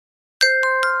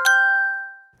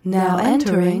Now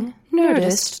entering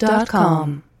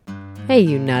Nerdist.com. Hey,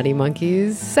 you naughty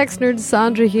monkeys. Sex nerd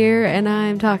Sandra here, and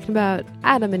I'm talking about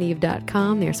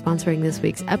AdamandEve.com. They're sponsoring this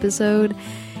week's episode.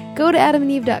 Go to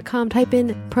AdamandEve.com, type in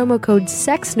promo code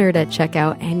SEXNERD at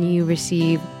checkout, and you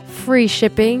receive free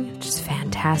shipping, which is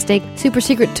fantastic. Super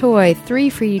secret toy, 3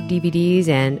 free DVDs,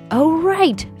 and, oh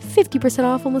right, 50%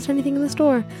 off almost anything in the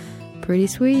store. Pretty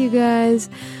sweet, you guys.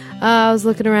 I was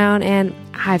looking around, and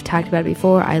I've talked about it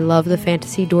before. I love the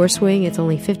fantasy door swing. It's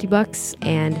only $50,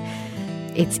 and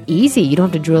it's easy. You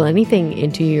don't have to drill anything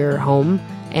into your home,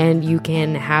 and you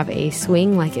can have a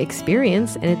swing-like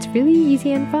experience, and it's really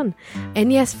easy and fun.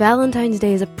 And yes, Valentine's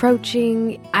Day is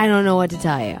approaching. I don't know what to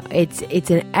tell you. It's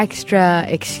an extra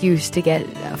excuse to get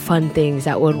fun things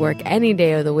that would work any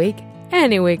day of the week,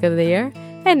 any week of the year,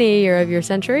 any year of your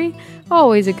century.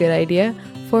 Always a good idea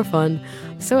for fun.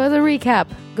 So as a recap,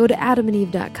 go to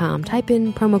AdamandEve.com, type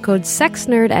in promo code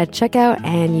SEXNERD at checkout,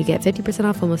 and you get 50%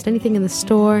 off almost anything in the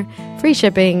store, free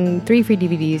shipping, 3 free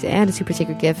DVDs, and a super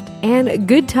secret gift, and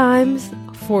good times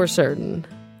for certain.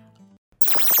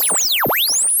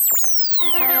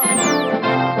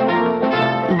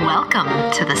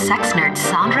 Welcome to the Sex Nerd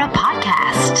Sandra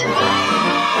podcast.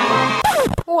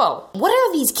 Whoa, what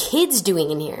are these kids doing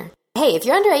in here? Hey, if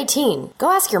you're under 18,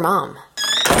 go ask your mom.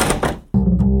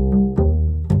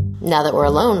 Now that we're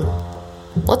alone,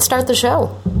 let's start the show.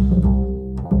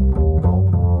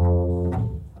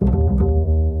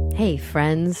 Hey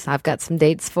friends, I've got some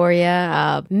dates for you.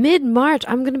 Mid-March,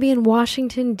 I'm going to be in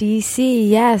Washington, D.C.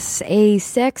 Yes, a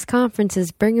sex conference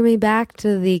is bringing me back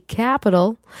to the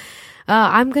capital.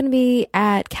 I'm going to be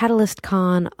at Catalyst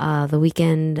Con the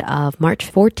weekend of March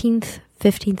 14th,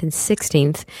 15th, and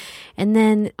 16th. And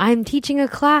then I'm teaching a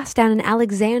class down in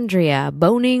Alexandria,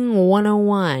 Boning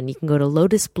 101. You can go to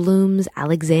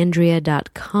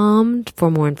lotusbloomsalexandria.com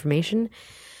for more information.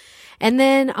 And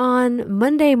then on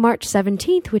Monday, March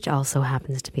 17th, which also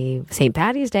happens to be St.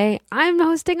 Patty's Day, I'm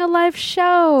hosting a live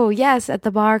show. Yes, at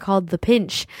the bar called The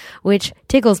Pinch, which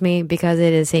tickles me because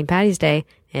it is St. Patty's Day.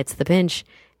 It's The Pinch,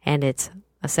 and it's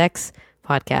a sex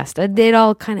podcast. It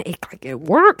all kind of, it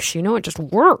works, you know, it just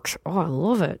works. Oh, I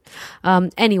love it.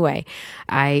 Anyway,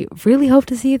 I really hope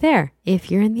to see you there.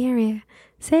 If you're in the area,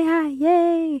 say hi.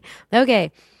 Yay.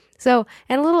 Okay. So,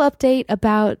 and a little update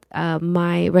about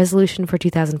my resolution for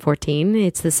 2014.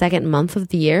 It's the second month of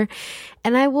the year.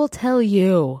 And I will tell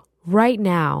you right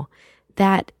now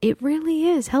that it really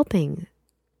is helping.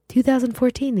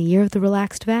 2014, the year of the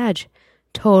relaxed vag.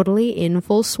 Totally in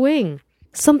full swing.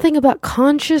 Something about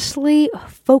consciously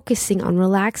focusing on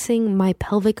relaxing my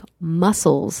pelvic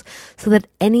muscles so that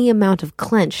any amount of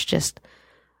clench just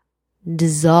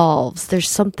dissolves. There's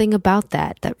something about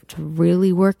that that's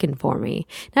really working for me.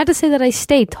 Not to say that I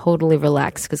stay totally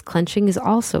relaxed, because clenching is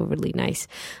also really nice.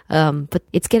 But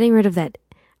it's getting rid of that,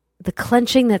 the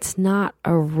clenching that's not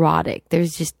erotic.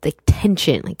 There's just like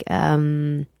tension. Like, I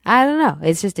don't know.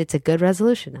 It's a good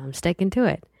resolution. I'm sticking to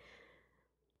it.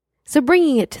 So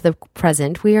bringing it to the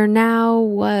present, we are now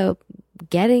we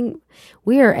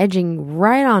are edging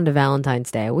right on to Valentine's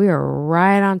Day. We are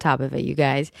right on top of it, you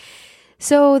guys.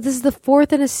 So this is the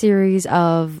fourth in a series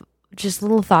of just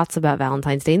little thoughts about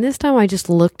Valentine's Day. And this time I just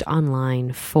looked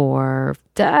online for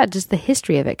just the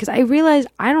history of it, because I realized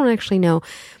I don't actually know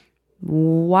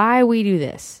why we do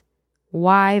this.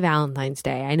 Why Valentine's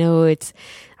Day? I know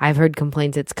I've heard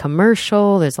complaints it's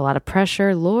commercial, there's a lot of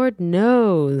pressure. Lord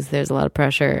knows there's a lot of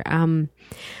pressure.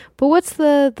 But what's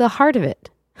the heart of it?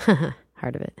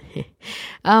 Heart of it.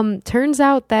 Turns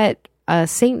out that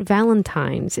Saint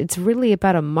Valentine's, it's really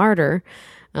about a martyr.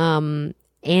 And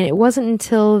it wasn't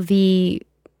until the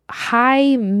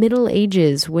high Middle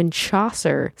Ages when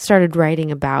Chaucer started writing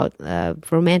about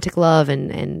romantic love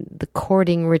and the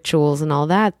courting rituals and all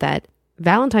that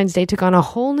Valentine's Day took on a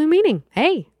whole new meaning.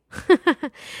 Hey.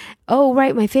 Oh,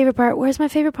 right. My favorite part. Where's my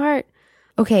favorite part?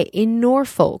 Okay. In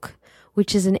Norfolk,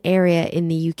 which is an area in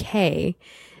the UK,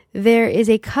 there is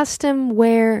a custom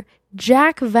where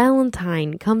Jack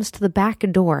Valentine comes to the back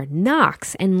door,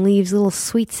 knocks, and leaves little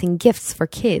sweets and gifts for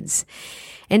kids.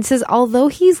 And says, although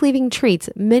he's leaving treats,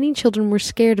 many children were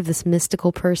scared of this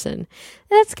mystical person.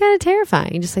 That's kind of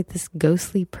terrifying. Just like this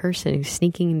ghostly person who's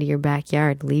sneaking into your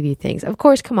backyard to leave you things. Of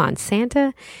course, come on,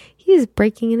 Santa, he's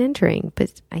breaking and entering.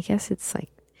 But I guess it's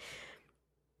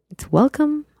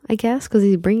welcome, I guess, because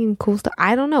he's bringing cool stuff.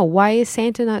 I don't know. Why is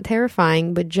Santa not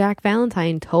terrifying, but Jack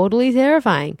Valentine totally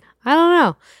terrifying? I don't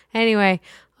know. Anyway,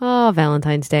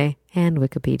 Valentine's Day and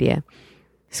Wikipedia.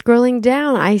 Scrolling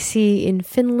down, I see in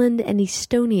Finland and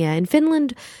Estonia. In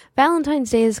Finland,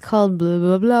 Valentine's Day is called blah,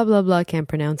 blah, blah, blah, blah, can't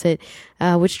pronounce it,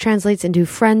 which translates into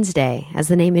Friends Day. As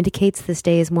the name indicates, this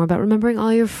day is more about remembering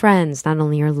all your friends, not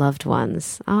only your loved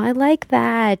ones. Oh, I like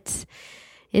that.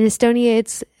 In Estonia,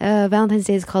 it's Valentine's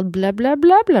Day is called blah, blah,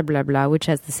 blah, blah, blah, blah, which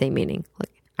has the same meaning. Look,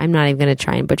 I'm not even going to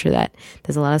try and butcher that.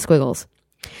 There's a lot of squiggles.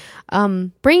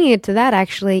 Bringing it to that,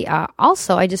 actually,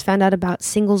 also, I just found out about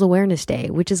Singles Awareness Day,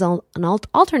 which is an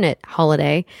alternate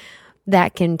holiday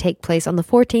that can take place on the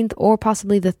 14th or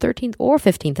possibly the 13th or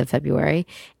 15th of February.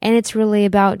 And it's really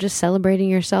about just celebrating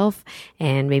yourself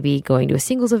and maybe going to a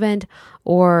singles event,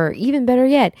 or even better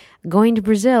yet, going to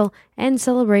Brazil and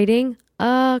celebrating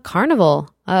a carnival.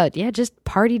 Just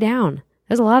party down.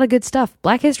 There's a lot of good stuff.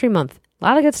 Black History Month. A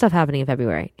lot of good stuff happening in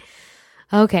February.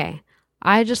 Okay.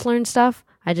 I just learned stuff.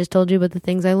 I just told you about the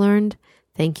things I learned.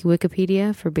 Thank you,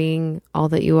 Wikipedia, for being all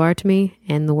that you are to me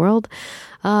and the world.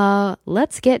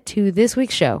 Let's get to this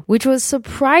week's show, which was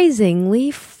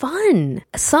surprisingly fun.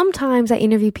 Sometimes I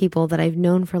interview people that I've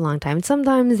known for a long time, and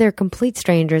sometimes they're complete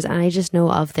strangers and I just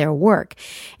know of their work.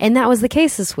 And that was the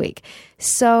case this week.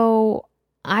 So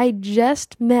I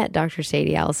just met Dr.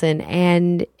 Sadie Allison,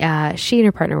 and she and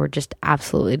her partner were just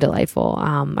absolutely delightful.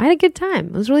 I had a good time.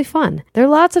 It was really fun. There are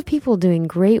lots of people doing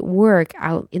great work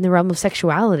out in the realm of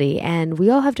sexuality, and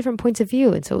we all have different points of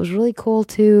view. And so it was really cool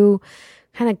to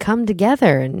kind of come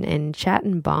together and chat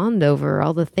and bond over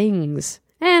all the things.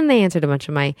 And they answered a bunch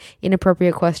of my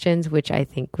inappropriate questions, which I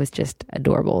think was just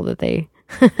adorable that they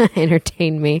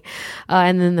entertained me.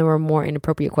 And then there were more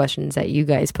inappropriate questions that you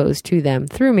guys posed to them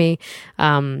through me.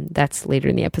 That's later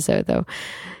in the episode, though.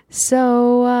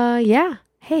 So, yeah.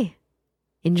 Hey,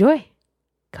 enjoy.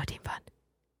 Go Team Fun.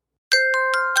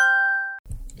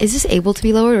 Is this able to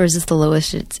be lowered, or is this the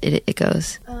lowest it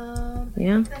goes?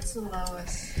 Yeah? That's the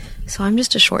lowest. So I'm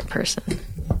just a short person.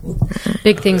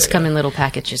 Big things come in little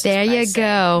packages. There you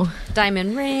go.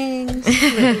 Diamond rings,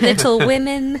 little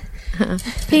women.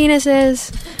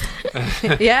 Penises.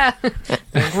 Yeah.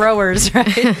 Growers,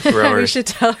 right? Growers. We should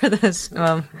tell her this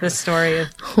story.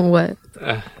 What?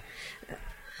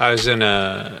 I was in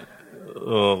a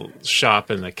little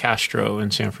shop in the Castro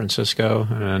in San Francisco,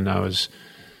 and I was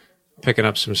picking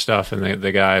up some stuff, and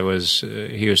the guy was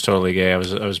he was totally gay. I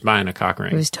was buying a cock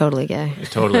ring. He was totally gay.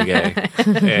 Totally gay.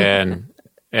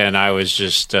 and I was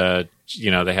just they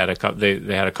had a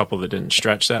couple that didn't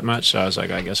stretch that much, so I was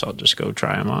like, I guess I'll just go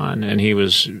try them on. And he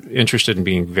was interested in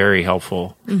being very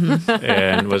helpful,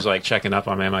 and was like checking up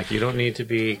on me. I'm like, you don't need to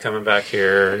be coming back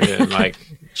here and like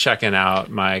checking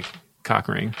out my cock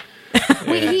ring.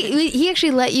 Wait, he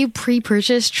actually let you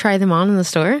pre-purchase, try them on in the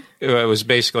store? It was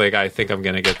basically like, I think I'm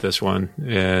going to get this one,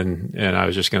 and I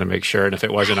was just going to make sure, and if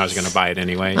it wasn't, I was going to buy it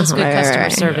anyway. That's good customer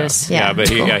service. Yeah, but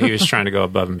he was trying to go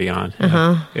above and beyond.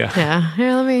 Yeah.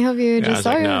 Here, let me help you. I was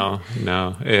like,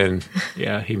 no, and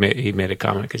he made a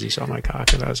comment because he saw my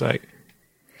cock, and he's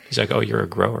like, oh, you're a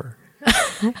grower.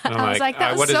 I was like,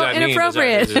 that was what does so that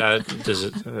inappropriate.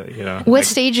 Mean? What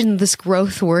stage in this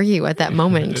growth were you at that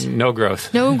moment? No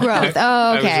growth. No growth.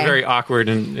 Oh, okay. It was very awkward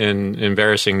and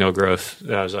embarrassing. No growth.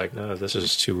 I was like, no, this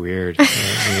is too weird.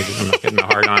 I'm not getting a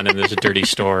hard on in this dirty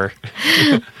store.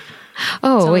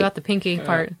 Tell me about the pinky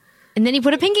part. And then he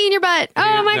put a pinky in your butt.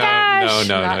 Oh my gosh!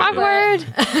 No. Awkward.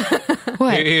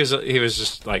 What? He was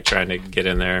just like trying to get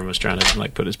in there and was trying to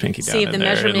like put his pinky down. See if the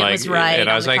measurement was right. And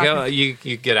I was like, oh, you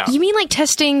get out. You mean like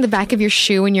testing the back of your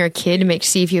shoe when you're a kid to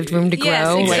see if you have room to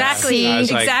grow? Yes, exactly.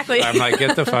 Exactly. I'm like,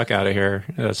 get the fuck out of here.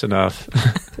 That's enough.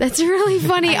 That's really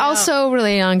funny. Also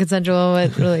really non-consensual,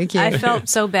 but really cute. I felt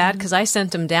so bad because I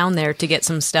sent him down there to get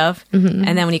some stuff. And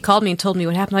then when he called me and told me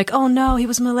what happened, like, oh no, he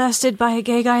was molested by a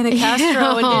gay guy in the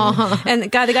Castro. And the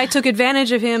guy took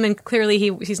advantage of him, and clearly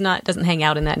he's doesn't hang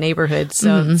out in that neighborhood.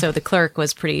 So so the clerk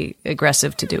was pretty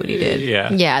aggressive to do what he did.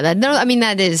 Yeah.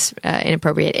 That is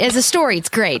inappropriate. As a story, it's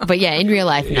great, but in real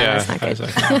life, no, that's not good.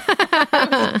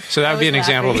 Like, so that would be an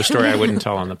example of a story I wouldn't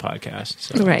tell on the podcast.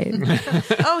 So. Right.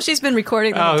 Oh, she's been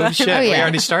recording the whole time. Shit. We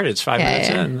already started. It's 5 minutes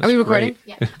in. Are we recording?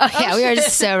 Yeah. We are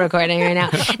just so recording right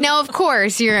now. Now, of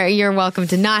course, you're welcome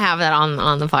to not have that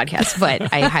on the podcast,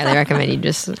 but I highly recommend you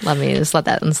just let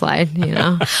that one slide. Oh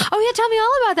yeah, tell me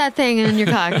all about that thing in your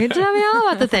cock. Tell me all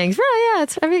about the things. Really,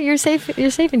 yeah, you're safe.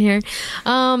 You're safe in here.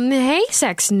 Hey,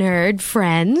 sex nerd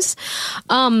friends.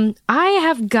 I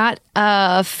have got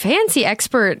a fancy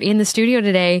expert in the studio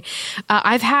today.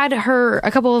 I've had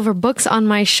a couple of her books on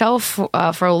my shelf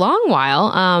for a long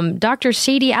while. Dr.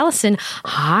 Sadie Allison.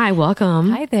 Hi, welcome.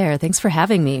 Hi there. Thanks for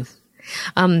having me.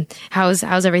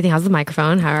 How's everything? How's the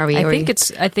microphone? How are we?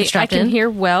 I think I can hear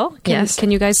well. Yes.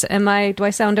 Can you guys? Do I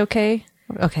sound okay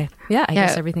Okay. Yeah, I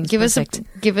guess everything's perfect.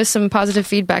 Give us some positive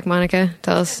feedback, Monica.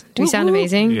 Tell us, do we sound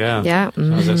amazing? Yeah. Yeah. How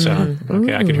does that sound?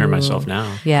 Okay, I can hear myself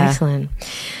now. Yeah. Excellent.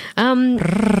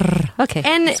 Okay.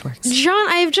 And this works. John,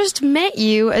 I've just met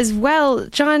you as well.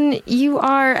 John, you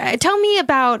are, tell me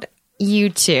about you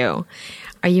two.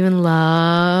 Are you in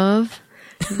love?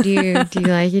 Do you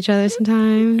like each other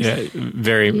sometimes? Yeah,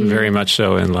 very much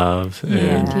so in love.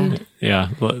 And,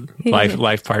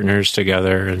 life partners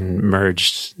together and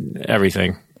merged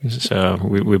everything. So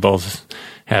we both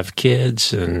have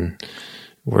kids and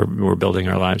we're building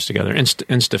our lives together.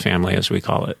 Insta family, as we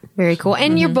call it. Very cool.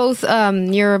 And you're both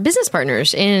you're business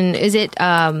partners in, is it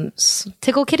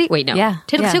Tickle Kitty? Wait, no. Yeah.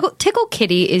 Tickle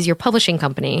Kitty is your publishing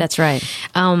company. That's right.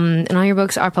 And all your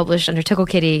books are published under Tickle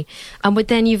Kitty. But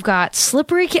then you've got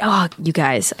Slippery Kitty. Oh, you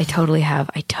guys, I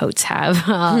totes have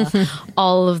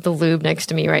all of the lube next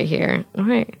to me right here. All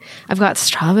right. I've got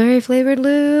strawberry flavored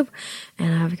lube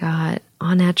and I've got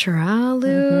au natural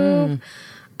lube.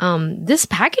 This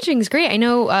packaging is great. I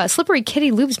know Slippery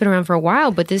Kitty Lube's been around for a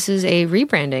while, but this is a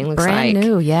rebranding. Looks Brand like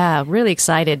new, yeah. Really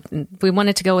excited. We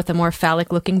wanted to go with a more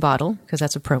phallic-looking bottle because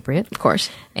that's appropriate, of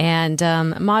course, and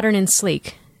modern and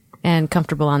sleek and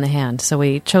comfortable on the hand. So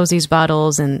we chose these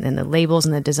bottles and the labels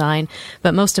and the design,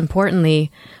 but most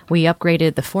importantly, we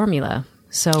upgraded the formula.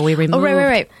 So we removed. Oh,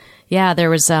 right. Yeah, there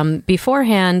was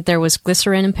beforehand there was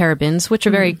glycerin and parabens, which are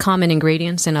very common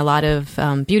ingredients in a lot of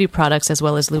beauty products as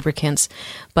well as lubricants.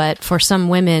 But for some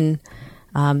women,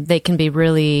 they can be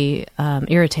really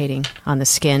irritating on the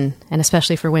skin, and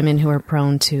especially for women who are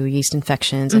prone to yeast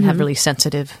infections and have really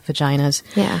sensitive vaginas.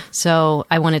 Yeah. So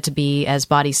I wanted to be as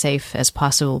body safe as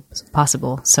possible.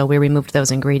 So we removed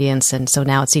those ingredients, and so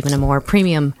now it's even a more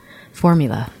premium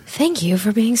formula. Thank you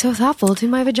for being so thoughtful to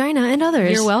my vagina and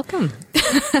others. You're welcome.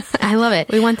 I love it.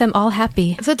 We want them all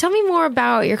happy. So tell me more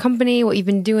about your company, what you've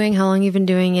been doing, how long you've been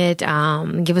doing it.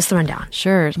 Give us the rundown.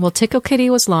 Sure. Well, Tickle Kitty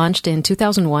was launched in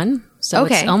 2001. So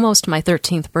it's almost my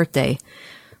 13th birthday,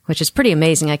 which is pretty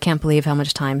amazing. I can't believe how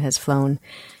much time has flown.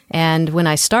 And when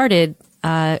I started,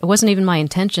 it wasn't even my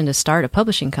intention to start a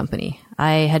publishing company.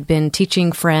 I had been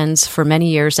teaching friends for many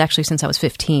years, actually since I was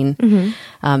 15,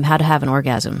 how to have an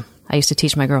orgasm. I used to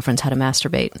teach my girlfriends how to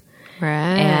masturbate.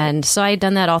 Right. And so I had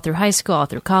done that all through high school, all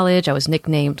through college. I was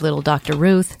nicknamed Little Dr.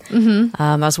 Ruth.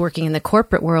 I was working in the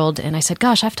corporate world, and I said,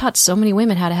 gosh, I've taught so many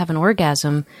women how to have an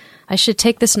orgasm. I should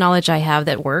take this knowledge I have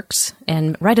that works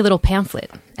and write a little pamphlet.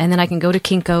 And then I can go to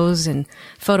Kinko's and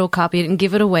photocopy it and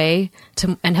give it away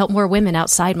and help more women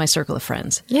outside my circle of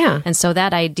friends. Yeah. And so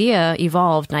that idea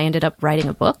evolved, and I ended up writing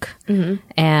a book.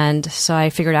 And so I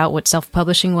figured out what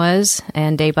self-publishing was,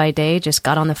 and day by day just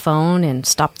got on the phone and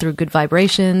stopped through Good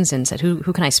Vibrations and said, who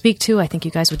can I speak to? I think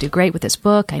you guys would do great with this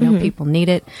book. I know people need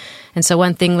it. And so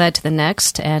one thing led to the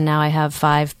next, and now I have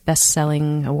 5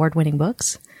 best-selling, award-winning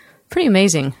books. Pretty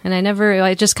amazing. And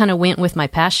I just kind of went with my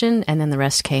passion, and then the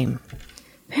rest came.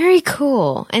 Very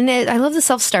cool. And I love the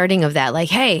self-starting of that. Like,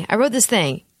 hey, I wrote this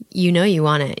thing. You know you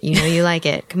want it. You know you like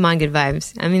it. Come on, good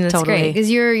vibes. I mean, that's Totally. great.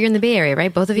 Because you're in the Bay Area,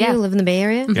 right? Both of you live in the Bay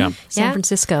Area? Yeah. San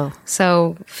Francisco.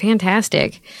 So,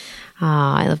 fantastic.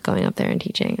 I love going up there and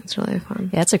teaching. It's really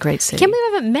fun. Yeah, it's a great city. I can't believe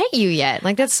I haven't met you yet.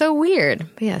 Like, that's so weird.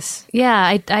 But yes.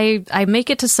 Yeah, I make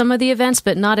it to some of the events,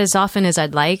 but not as often as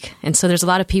I'd like. And so there's a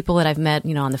lot of people that I've met,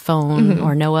 on the phone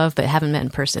or know of, but haven't met in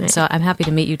person. So I'm happy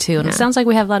to meet you too. And it sounds like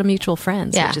we have a lot of mutual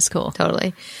friends, which is cool.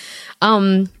 Totally.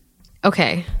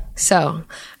 Okay. So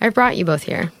I brought you both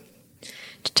here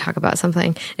to talk about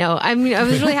something. No, I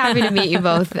was really happy to meet you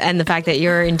both, and the fact that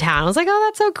you're in town. I was like, oh,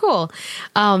 that's so cool.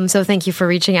 So thank you for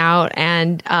reaching out,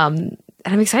 and I'm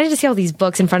excited to see all these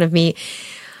books in front of me.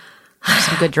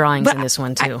 Some good drawings in this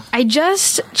one too. I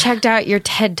just checked out your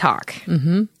TED Talk.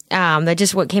 That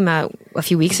just came out a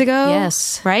few weeks ago.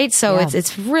 Yes. Right? So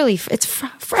it's really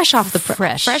fresh off the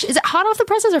press. Fresh. Is it hot off the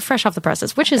presses or fresh off the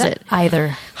presses? Which is it?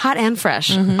 Either. Hot and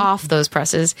fresh off those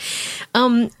presses.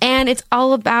 And it's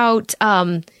all about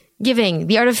giving,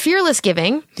 the art of fearless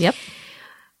giving. Yep.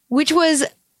 Which was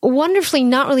wonderfully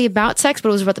not really about sex, but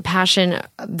it was about the passion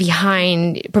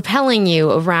behind propelling you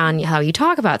around how you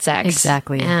talk about sex.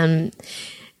 Exactly. And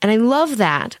I love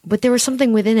that. But there was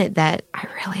something within it that I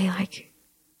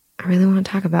really want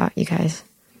to talk about, you guys.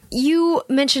 You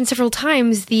mentioned several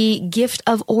times the gift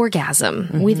of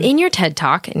orgasm within your TED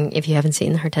Talk. And if you haven't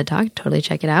seen her TED Talk, totally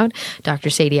check it out. Dr.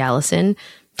 Sadie Allison,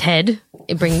 TED,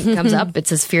 comes up. It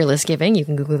says fearless giving. You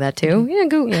can Google that too. Yeah,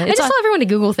 Google. I just tell everyone to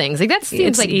Google things. Like that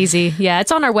seems It's easy. Yeah,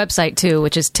 it's on our website too,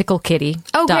 which is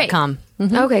ticklekitty.com.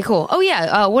 Okay, cool. Oh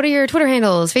yeah. What are your Twitter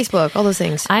handles, Facebook, all those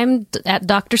things? I'm at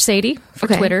Dr. Sadie for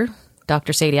Twitter,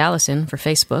 Dr. Sadie Allison for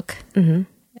Facebook.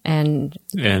 And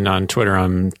on Twitter,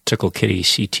 I'm Tickle Kitty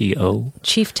CTO.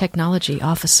 Chief Technology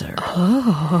Officer.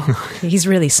 Oh, he's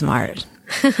really smart.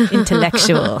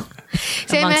 Intellectual.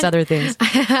 Amongst other things.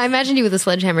 I imagine you with a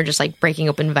sledgehammer just like breaking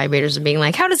open vibrators and being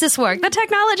like, how does this work? The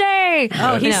technology!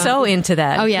 Oh, he's so into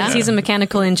that. Oh, yeah? 'Cause he's a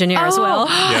mechanical engineer as well.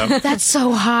 Yep. That's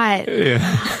so hot.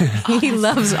 He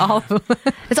loves all of them.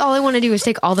 That's all I want to do is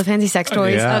take all the fancy sex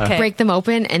toys, Yeah. Okay. break them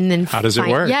open, and then How does it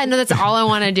work? Yeah, no, that's all I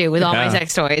want to do with all my Yeah.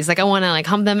 sex toys. Like I want to like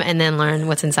hump them and then learn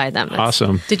what's inside them. That's-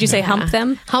 Awesome. Did you say hump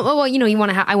them? Hump, well, you know,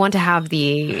 I want to have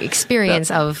the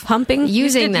experience of Humping?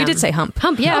 using them. You did say hump.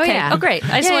 Hump, yeah. Okay. Oh, yeah. Oh, great.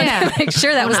 I just wanted to make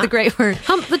sure that was the great word.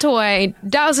 Hump the toy,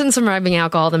 douse in some rubbing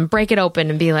alcohol, then break it open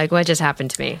and be like, what just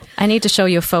happened to me? I need to show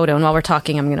you a photo, and while we're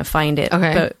talking, I'm going to find it.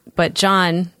 Okay. But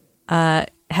John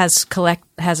has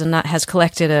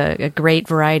collected a great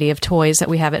variety of toys that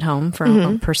we have at home for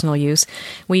our personal use.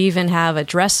 We even have a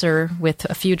dresser with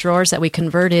a few drawers that we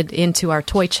converted into our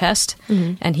toy chest,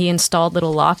 and he installed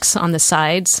little locks on the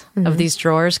sides of these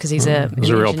drawers because he's It was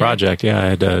a real project. Yeah, I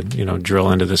had to,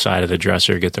 drill into the side of the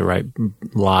dresser, get the right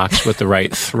locks with the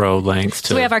right throw length.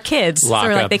 So we have our kids. So lock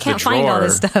we're like, up they the can't find all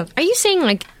this drawer. stuff. Are you saying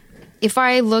like if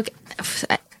I look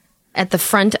at the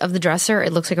front of the dresser,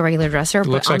 it looks like a regular dresser? It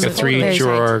looks but like on a the very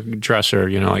 3-drawer side- dresser,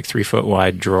 like 3-foot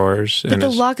wide drawers. But and the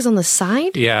it's- lock is on the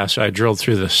side? Yeah, so I drilled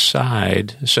through the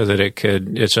side so that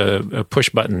it's a push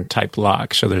button type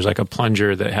lock. So there's like a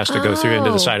plunger that has to go through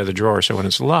into the side of the drawer. So when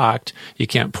it's locked, you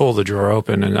can't pull the drawer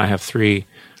open. And I have 3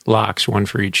 locks, one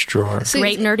for each drawer. So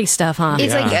Great nerdy stuff, huh?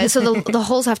 It's like so the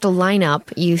holes have to line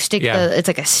up. You stick it's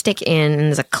like a stick in and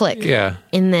there's a click. Yeah.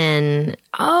 And then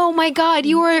oh my God,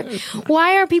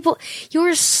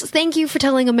 thank you for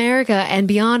telling America and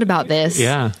beyond about this.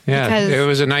 Yeah. Because- It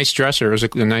was a nice dresser. It was a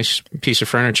nice piece of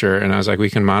furniture. And I was like,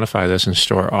 we can modify this and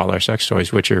store all our sex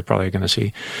toys, which you're probably going to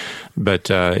see.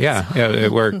 But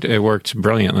it worked. It worked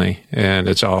brilliantly. And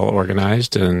it's all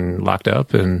organized and locked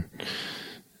up and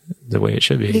the way it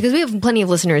should be. Because we have plenty of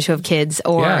listeners who have kids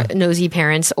or nosy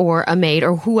parents or a maid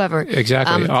or whoever.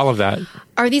 Exactly. All of that.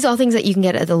 Are these all things that you can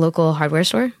get at the local hardware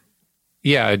store?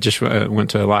 Yeah, I just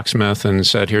went to a locksmith and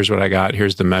said, here's what I got.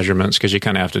 Here's the measurements. Because you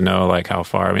kind of have to know like how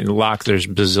far. I mean, there's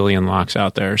bazillion locks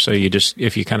out there. So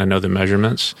if you kind of know the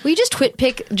measurements. Will you just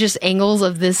pick just angles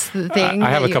of this thing? I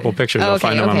have a couple pictures. I'll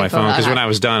find them on my phone. Because when I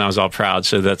was done, I was all proud.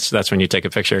 So that's when you take a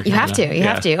picture. You have to. You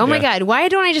have to. Oh my God. Why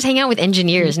don't I just hang out with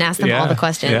engineers and ask them all the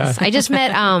questions? Yeah. I just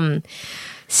met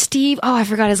Steve. Oh, I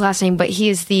forgot his last name, but he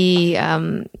is the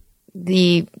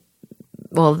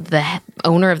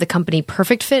owner of the company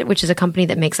Perfect Fit, which is a company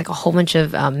that makes like a whole bunch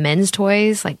of men's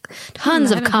toys, like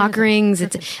tons of cock rings.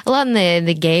 It's a lot in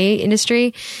the gay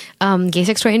industry, gay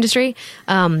sex toy industry.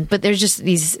 But there's just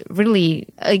these really,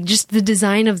 just the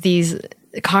design of these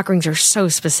cock rings are so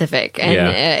specific and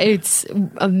it's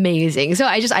amazing. So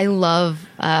I love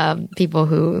people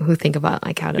who think about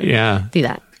like how to do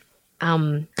that.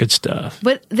 Good stuff.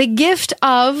 But the gift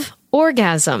of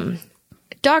orgasm.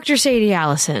 Dr. Sadie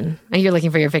Allison. You're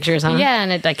looking for your pictures, huh? Yeah,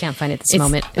 and I can't find it this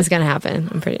moment. It's going to happen.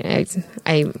 I'm pretty.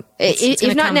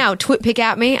 If not come. now, pick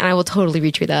at me, and I will totally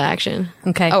retweet that action.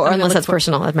 Okay. Oh, or I'm gonna unless look that's for-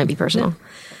 personal, that might be personal.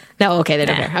 No, okay, they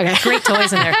don't care. Okay, Great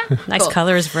toys in there. Nice Cool.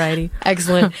 colors, variety.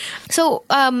 Excellent. So,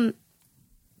 when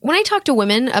I talk to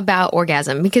women about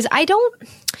orgasm, because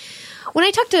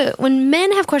when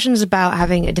men have questions about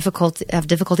having difficulty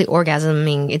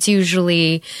orgasming, it's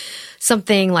usually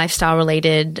something lifestyle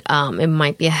related. It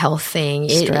might be a health thing.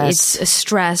 It's a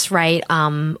stress, right?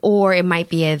 Or it might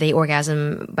be they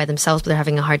orgasm by themselves, but they're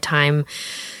having a hard time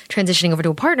transitioning over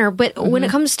to a partner. But when it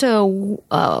comes to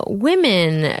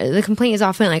women, the complaint is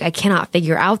often like, I cannot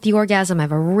figure out the orgasm. I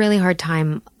have a really hard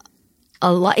time.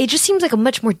 It just seems like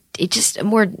a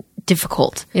more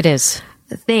difficult. It is.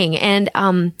 Thing. And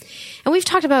we've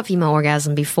talked about female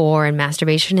orgasm before and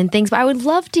masturbation and things, but I would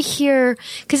love to hear,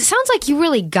 because it sounds like you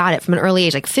really got it from an early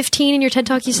age, like 15 in your TED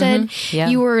Talk, you said. Yeah.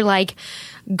 You were like,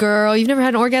 girl, you've never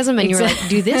had an orgasm, and you were like,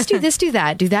 do this, do this, do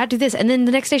that, do that, do this. And then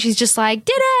the next day she's just like,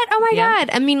 did it! Oh my God.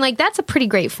 I mean, like, that's a pretty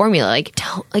great formula.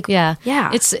 Yeah.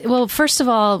 It's, well, first of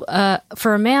all,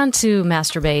 for a man to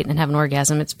masturbate and have an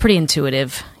orgasm, it's pretty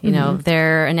intuitive. You know,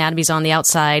 their anatomy's on the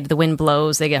outside, the wind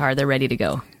blows, they get hard, they're ready to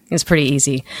go. It's pretty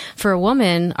easy. For a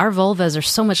woman, our vulvas are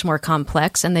so much more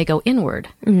complex and they go inward.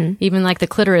 Even like the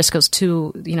clitoris goes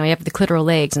you have the clitoral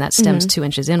legs and that stems 2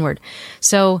 inches inward.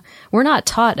 So we're not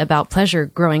taught about pleasure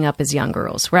growing up as young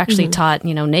girls. We're actually taught,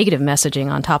 negative messaging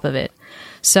on top of it.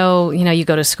 So, you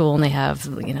go to school and they have,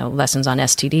 lessons on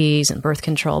STDs and birth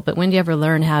control. But when do you ever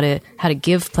learn how to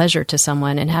give pleasure to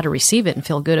someone and how to receive it and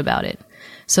feel good about it?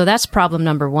 So that's problem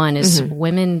number one is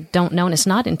women don't know, and it's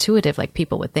not intuitive like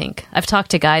people would think. I've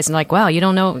talked to guys and like, wow, you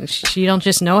don't know, you don't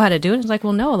just know how to do it? It's like,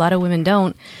 well, no, a lot of women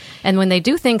don't. And when they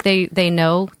do think they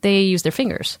know, they use their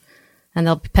fingers and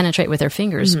they'll penetrate with their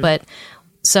fingers. But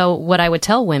so what I would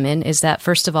tell women is that,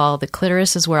 first of all, the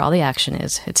clitoris is where all the action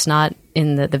is. It's not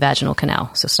in the vaginal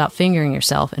canal. So stop fingering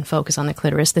yourself and focus on the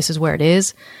clitoris. This is where it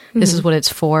is. This is what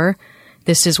it's for.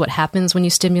 This is what happens when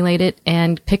you stimulate it,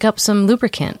 and pick up some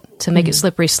lubricant to make it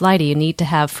slippery slidey. You need to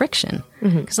have friction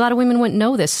because a lot of women wouldn't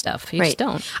know this stuff. You just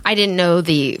don't. I didn't know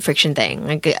the friction thing.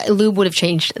 Like lube would have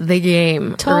changed the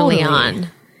game early on.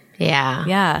 Yeah.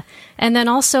 Yeah. And then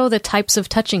also the types of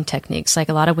touching techniques. Like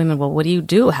a lot of women, well, what do you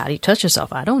do? How do you touch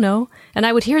yourself? I don't know. And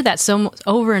I would hear that so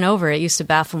over and over. It used to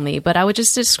baffle me. But I would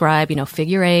just describe,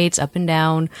 figure eights, up and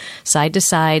down, side to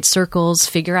side, circles,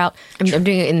 figure out. I'm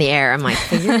doing it in the air. I'm like,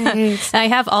 figure eights. I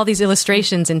have all these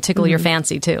illustrations in Tickle Your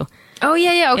Fancy, too. Oh,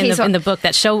 yeah. Okay. In the book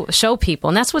that show people.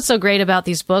 And that's what's so great about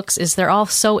these books is they're all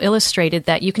so illustrated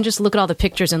that you can just look at all the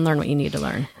pictures and learn what you need to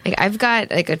learn. Like I've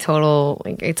got like a total,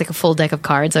 it's like a full deck of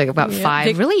cards, like about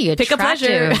 5 really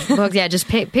attractive books. Yeah, just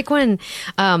pick one.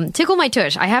 Tickle My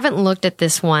Tush. I haven't looked at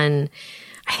this one.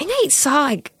 I think I saw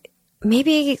like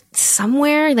maybe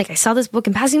somewhere, like I saw this book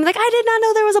in passing, like I did not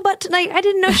know there was a butt tonight. I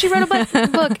didn't know she wrote a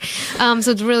butt book.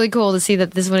 So it's really cool to see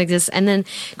that this one exists. And then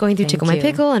going through Tickle My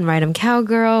Pickle and Ride 'em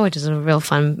Cowgirl, which is a real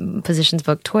fun positions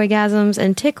book, Toygasms,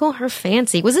 and Tickle Her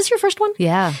Fancy. Was this your first one?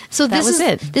 Yeah. So this was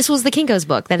it. This was the Kinko's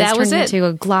book that is turned into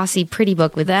a glossy, pretty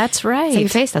book with. That's right. Is that your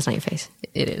face? That's not your face.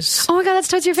 It is. Oh my god, that's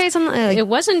towards your face. It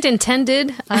wasn't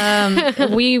intended.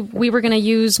 We were going to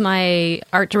use my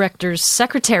art director's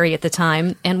secretary at the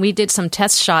time, and we did some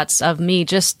test shots of me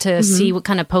just to see what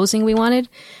kind of posing we wanted.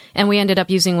 And we ended up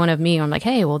using one of me. I'm like,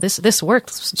 hey, well, this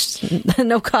works. Just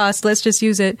no cost. Let's just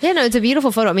use it. Yeah, no, it's a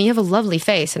beautiful photo. I mean, you have a lovely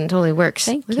face and it totally works.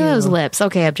 Thank you. Look at those lips.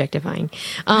 Okay, objectifying.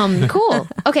 Cool.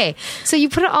 Okay, so you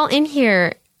put it all in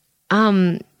here.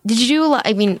 Did you do a lot?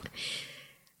 I mean,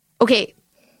 okay.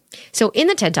 So in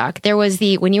the TED Talk, there was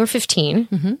when you were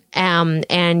 15,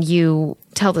 and you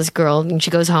tell this girl, and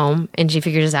she goes home, and she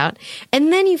figures this out.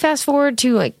 And then you fast forward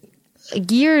to like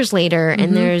years later,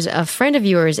 and there's a friend of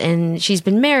yours, and she's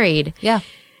been married. Yeah.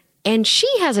 And she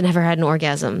hasn't ever had an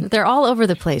orgasm. They're all over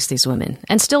the place, these women.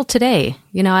 And still today,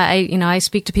 I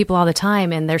speak to people all the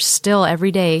time, and there's still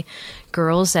every day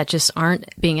girls that just aren't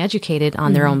being educated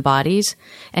on their own bodies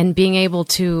and being able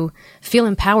to feel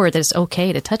empowered that it's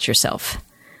okay to touch yourself.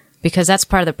 Because that's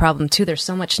part of the problem, too. There's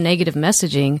so much negative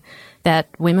messaging that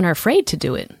women are afraid to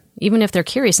do it, even if they're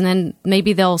curious. And then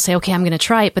maybe they'll say, okay, I'm going to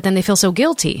try it, but then they feel so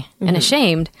guilty and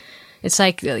ashamed. It's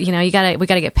like, we got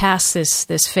to get past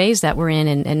this phase that we're in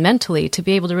and mentally to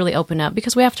be able to really open up,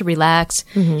 because we have to relax.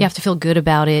 You have to feel good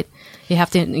about it. You have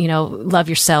to, love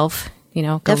yourself.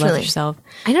 Go love yourself.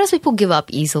 I notice people give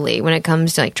up easily when it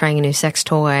comes to like trying a new sex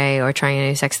toy or trying a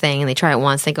new sex thing, and they try it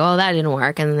once, they go, oh, that didn't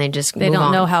work, and then they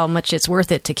don't know how much it's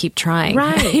worth it to keep trying.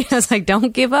 Right. It's like,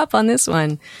 don't give up on this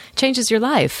one. It changes your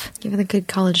life. Give it a good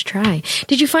college try.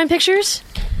 Did you find pictures?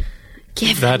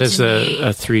 That is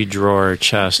a 3-drawer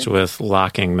chest with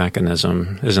locking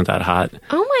mechanism. Isn't that hot?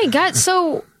 Oh my god.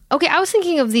 So okay, I was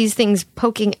thinking of these things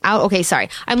poking out. Okay, sorry.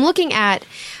 I'm looking at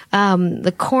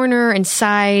the corner and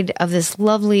side of this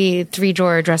lovely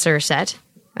 3-drawer dresser set.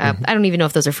 I don't even know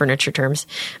if those are furniture terms.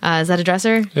 Is that a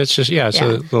dresser? It's just, a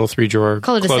little 3-drawer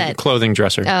clothing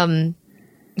dresser.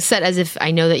 Set as if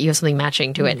I know that you have something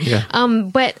matching to it. Yeah.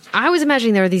 But I was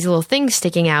imagining there were these little things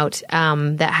sticking out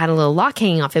that had a little lock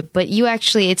hanging off it. But you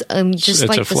actually, it's just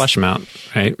like a flush mount,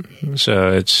 right? So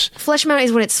it's... Flush mount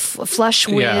is when it's flush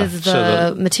with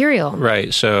the material.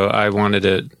 Right. So I wanted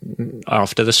it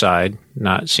off to the side,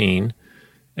 not seen.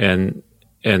 And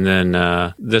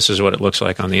then this is what it looks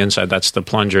like on the inside. That's the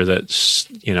plunger that's,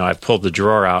 I've pulled the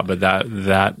drawer out, but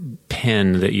that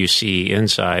pin that you see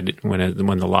inside when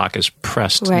the lock is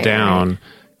pressed down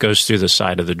goes through the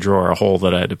side of the drawer, a hole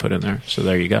that I had to put in there. So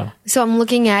there you go. So I'm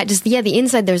looking at the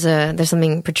inside, there's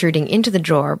something protruding into the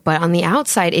drawer, but on the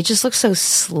outside, it just looks so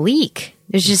sleek.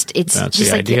 It's just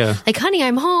the idea. Like, honey,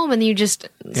 I'm home, and you just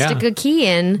stick a key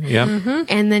in,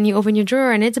 and then you open your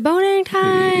drawer, and it's boning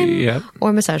time,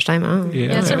 or massage time. Oh,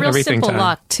 yeah, it's a real simple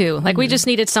lock too. Like we just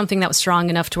needed something that was strong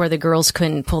enough to where the girls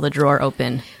couldn't pull the drawer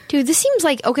open. Dude, this seems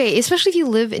like, okay, especially if you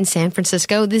live in San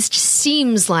Francisco, this just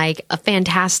seems like a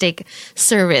fantastic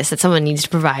service that someone needs to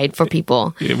provide for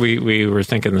people. We were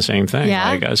thinking the same thing. Yeah?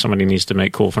 Like, somebody needs to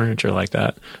make cool furniture like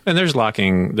that. And there's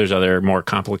other more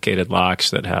complicated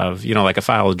locks that have, like a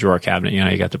file drawer cabinet.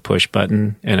 You got the push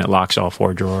button and it locks all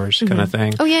 4 drawers kind of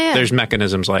thing. Oh, yeah. There's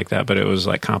mechanisms like that, but it was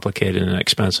like complicated and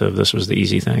expensive. This was the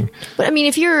easy thing. But I mean,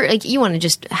 if you're like, you want to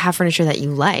just have furniture that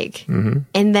you like, and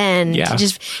then and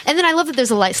then I love that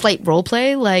there's a slight role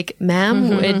play, like,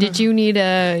 ma'am, did you need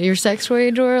your sex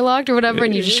toy drawer locked or whatever?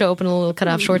 And you just show up in a little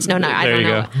cutoff shorts. No, I don't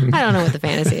know. I don't know what the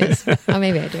fantasy is. Oh,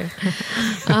 maybe I do.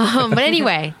 But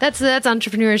anyway, that's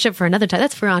entrepreneurship for another time.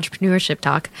 That's for entrepreneurship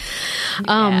talk.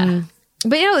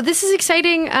 But this is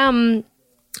exciting.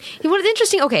 What's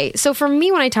interesting, okay, so for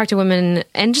me, when I talk to women,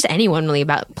 and just anyone really,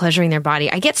 about pleasuring their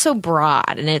body, I get so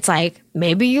broad, and it's like,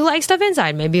 maybe you like stuff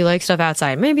inside, maybe you like stuff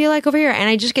outside, maybe you like over here, and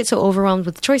I just get so overwhelmed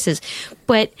with the choices.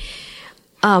 But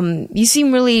you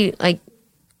seem really, like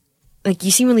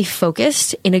you seem really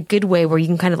focused in a good way, where you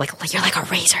can kind of like you're like a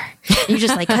razor. You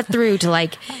just like cut through to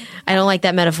like, I don't like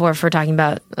that metaphor for talking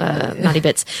about naughty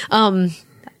bits.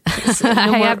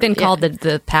 I have been called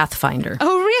the Pathfinder.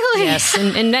 Oh, really? Yes,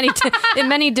 in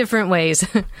many different ways.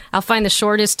 I'll find the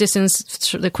shortest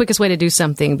distance, the quickest way to do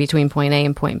something between point A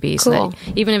and point B. So that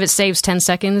even if it saves 10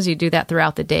 seconds, you do that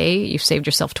throughout the day, you've saved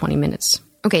yourself 20 minutes.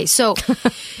 Okay, so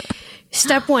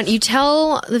step 1, you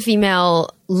tell the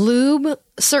female, lube,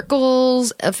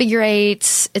 circles, figure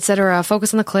eights, etc.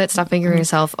 Focus on the clit, stop fingering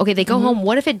yourself. Okay, they go home.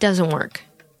 What if it doesn't work?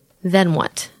 Then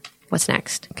what? What's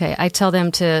next? Okay, I tell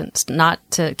them to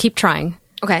keep trying.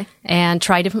 Okay, and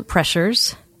try different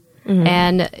pressures,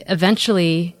 and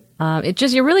eventually,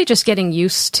 you're really just getting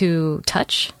used to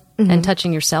touch and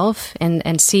touching yourself,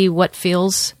 and see what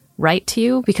feels right to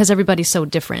you, because everybody's so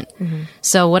different.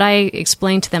 So what I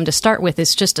explain to them to start with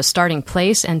is just a starting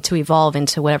place, and to evolve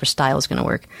into whatever style is going to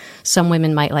work. Some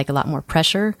women might like a lot more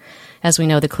pressure. As we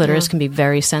know, the clitoris can be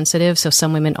very sensitive, so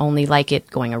some women only like it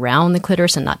going around the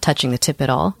clitoris and not touching the tip at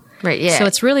all. Right, yeah. So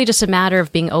it's really just a matter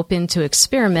of being open to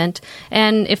experiment.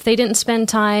 And if they didn't spend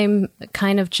time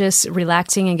kind of just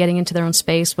relaxing and getting into their own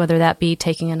space, whether that be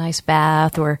taking a nice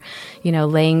bath or,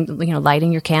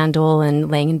 lighting your candle and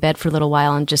laying in bed for a little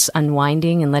while and just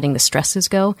unwinding and letting the stresses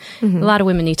go, a lot of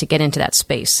women need to get into that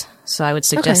space. So I would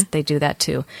suggest they do that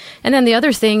too. And then the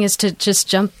other thing is to just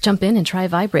jump in and try a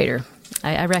vibrator.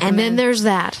 I recommend. And then there's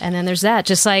that. And then there's that.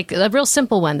 Just like a real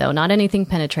simple one, though. Not anything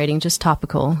penetrating, just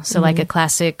topical. So like a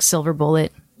classic silver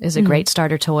bullet is a great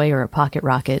starter toy, or a pocket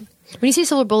rocket. When you say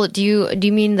silver bullet, do you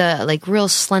mean the like real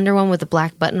slender one with the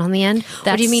black button on the end?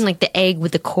 Or do you mean like the egg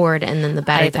with the cord and then the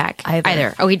battery pack?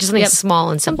 Either. Oh, just something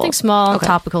small and simple. Something small,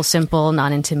 topical, simple,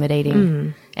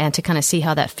 non-intimidating. And to kind of see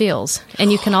how that feels.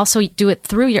 And you can also do it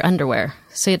through your underwear.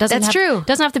 So it doesn't It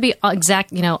doesn't have to be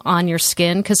exact, on your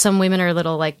skin, because some women are a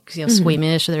little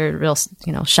squeamish, or they're real,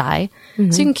 shy. So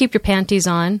you can keep your panties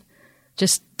on,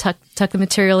 just tuck the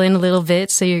material in a little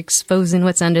bit, so you're exposing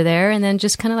what's under there, and then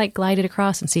just kind of like glide it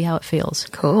across and see how it feels.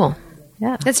 Cool.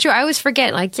 Yeah, that's true. I always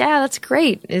forget. That's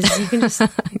great. Is you can just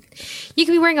you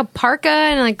can be wearing a parka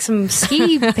and like some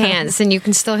ski pants, and you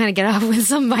can still kind of get off with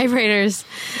some vibrators.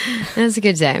 That's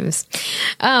good times.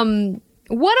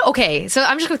 Okay, so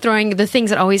I'm just throwing the things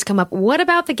that always come up. What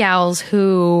about the gals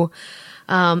who,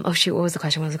 what was the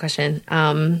question?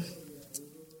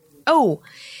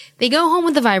 They go home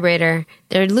with the vibrator,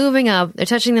 they're lubing up, they're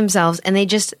touching themselves, and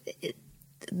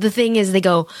the thing is they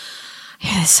go, I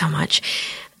hear this so much.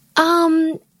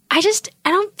 I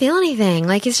don't feel anything.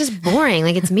 Like, it's just boring.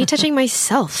 Like, it's me touching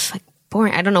myself. Like,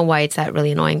 boring. I don't know why it's that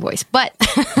really annoying voice, but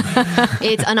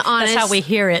it's an honest. That's how we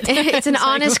hear it. It's an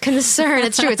honest concern.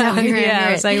 It's true. It's how we hear it.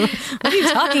 It's like, what are you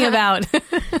talking about?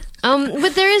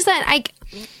 But there is that.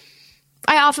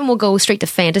 I often will go straight to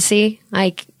fantasy,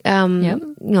 erotic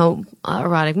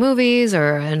movies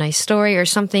or a nice story or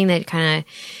something that kind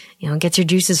of, gets your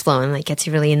juices flowing, like gets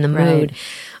you really in the mood.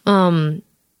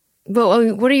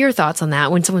 But what are your thoughts on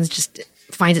that when someone's just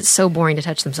finds it so boring to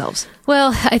touch themselves?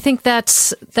 Well, I think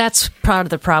that's part of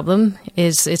the problem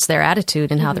is it's their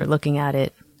attitude and how they're looking at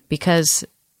it, because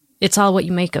it's all what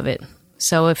you make of it.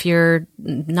 So if you're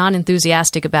not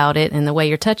enthusiastic about it and the way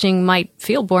you're touching might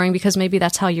feel boring because maybe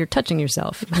that's how you're touching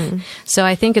yourself. So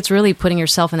I think it's really putting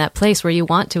yourself in that place where you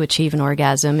want to achieve an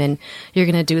orgasm and you're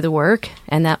going to do the work.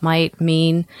 And that might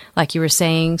mean, like you were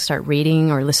saying, start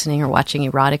reading or listening or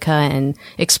watching erotica and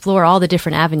explore all the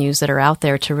different avenues that are out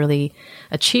there to really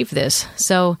achieve this.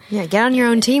 So yeah, get on your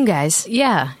own team, guys.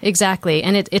 Yeah, exactly.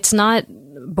 And it's not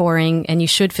boring, and you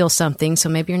should feel something, so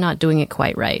maybe you're not doing it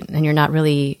quite right and you're not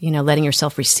really letting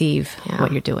yourself receive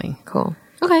what you're doing. Cool.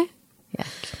 Okay. Yeah.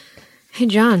 Hey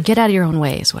John, get out of your own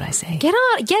way is what I say. Get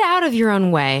out of your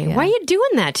own way. Why are you doing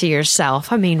that to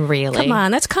yourself? I mean, really? Come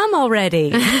on, let's come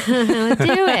already. Let's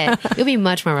do it. You'll be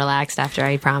much more relaxed after,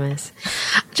 I promise.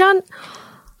 John,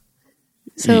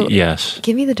 so yes,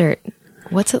 give me the dirt.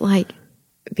 What's it like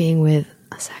being with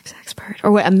a sex expert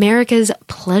or what America's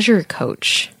pleasure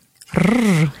coach.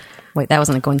 Wait, that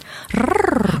wasn't going.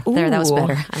 There, that was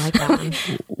better. I like that one.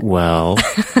 Well,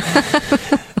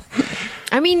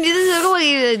 I mean, this is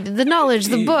really the knowledge,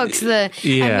 the books, I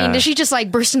mean, does she just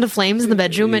like burst into flames in the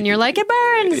bedroom and you're like, it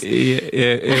burns?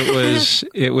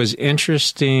 It was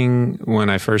interesting when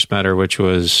I first met her, which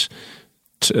was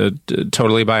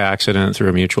totally by accident through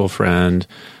a mutual friend.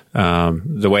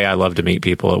 The way I love to meet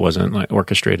people, it wasn't like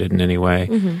orchestrated in any way.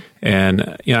 Mm-hmm.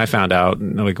 And, I found out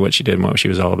like what she did and what she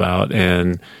was all about.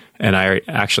 And I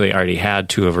actually already had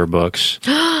 2 of her books,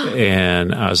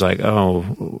 and I was like,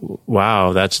 "Oh,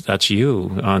 wow, that's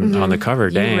you on the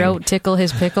cover." Dang, you wrote "Tickle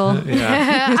His Pickle."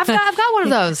 Yeah. I've got one of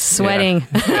those. Sweating.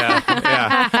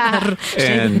 Yeah.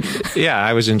 And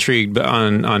I was intrigued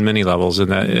on many levels, and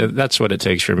that's what it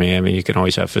takes for me. I mean, you can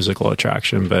always have physical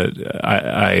attraction, but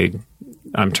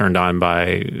I'm turned on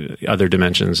by other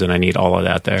dimensions, and I need all of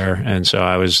that there. And so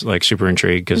I was like super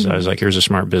intrigued because I was like, here's a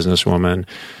smart businesswoman,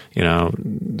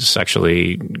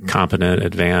 sexually competent,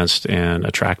 advanced, and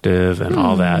attractive, and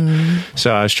all that.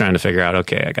 So I was trying to figure out,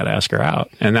 okay, I got to ask her out.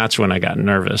 And that's when I got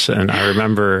nervous. And I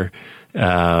remember,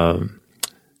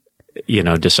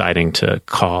 deciding to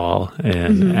call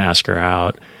and ask her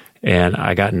out. And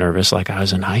I got nervous like I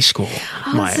was in high school.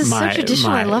 Oh, this is so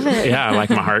traditional. I love it. Yeah, like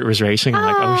my heart was racing. I'm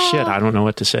like, oh shit, I don't know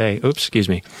what to say. Oops, excuse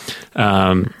me.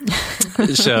 So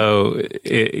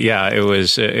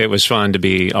it was fun to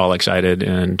be all excited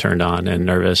and turned on and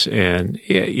nervous. And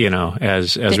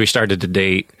as we started to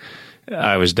date,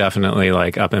 I was definitely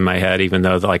like up in my head, even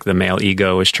though like the male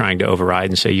ego was trying to override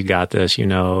and say, "You got this.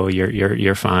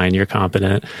 You're fine. You're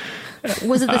competent."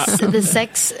 Was it the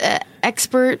sex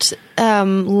expert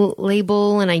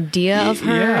label and idea of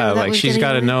her? Yeah, like she's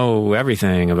got to know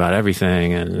everything about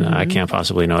everything, and I can't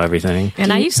possibly know everything.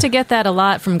 And I used to get that a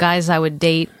lot from guys I would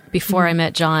date before I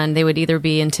met John. They would either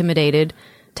be intimidated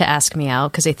to ask me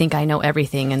out because they think I know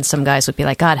everything, and some guys would be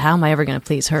like, God, how am I ever going to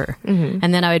please her?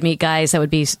 And then I would meet guys that would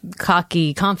be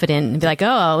cocky, confident, and be like,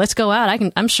 oh, let's go out.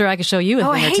 I'm sure I can show you a thing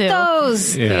I or two. hate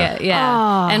those. Yeah.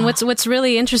 Oh. And what's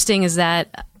really interesting is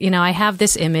that I have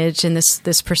this image and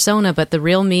this persona, but the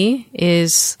real me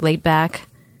is laid back,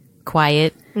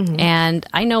 quiet, and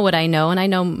I know what I know, and I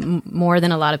know more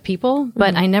than a lot of people,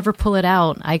 but I never pull it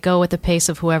out. I go at the pace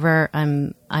of whoever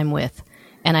I'm with.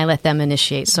 And I let them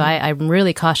initiate. So I'm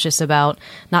really cautious about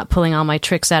not pulling all my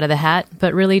tricks out of the hat,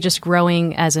 but really just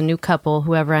growing as a new couple,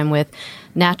 whoever I'm with,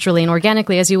 naturally and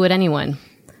organically as you would anyone.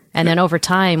 And then over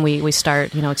time, we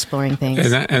start, exploring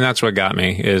things. And that's what got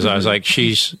me is I was like,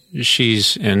 she's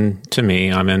into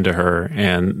me, I'm into her,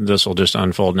 and this will just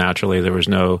unfold naturally. There was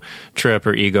no trip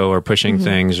or ego or pushing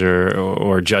things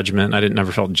or judgment. I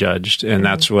never felt judged. And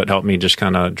that's what helped me just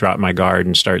kind of drop my guard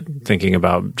and start thinking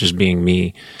about just being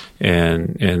me.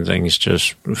 And things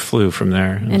just flew from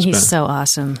there. And he's so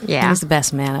awesome. Yeah. He's the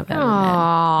best man I've ever met.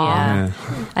 Yeah.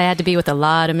 I had to be with a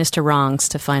lot of Mr. Wrongs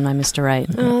to find my Mr. Right.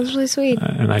 Oh, that's really sweet.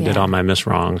 And I did all my Miss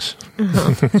Wrongs.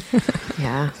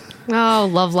 Yeah. Oh,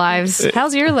 love lives.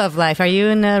 How's your love life? Are you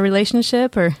in a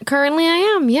relationship or? Currently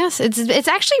I am, yes. It's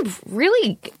actually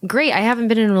really great. I haven't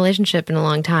been in a relationship in a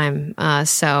long time. I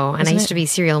used to be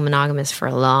serial monogamous for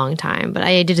a long time, but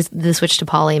I did the switch to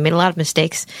poly and made a lot of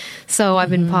mistakes. So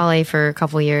I've been poly for a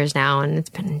couple of years now, and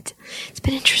it's been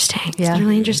interesting. It's been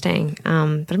really interesting. But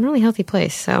I'm in a really healthy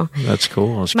place. So that's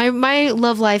cool. My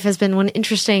love life has been one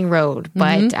interesting road,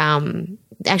 but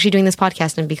actually doing this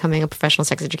podcast and becoming a professional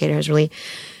sex educator has really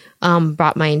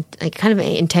brought my kind of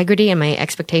integrity and my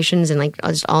expectations and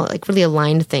just all really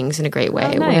aligned things in a great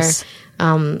way. Oh, nice.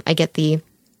 Where I get the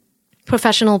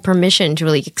professional permission to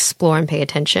really explore and pay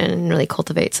attention and really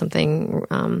cultivate something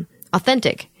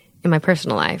authentic in my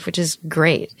personal life, which is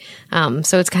great.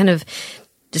 So it's kind of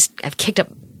just I've kicked up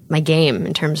my game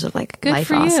in terms of Good life.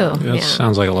 For awesome. you. That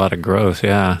sounds like a lot of growth.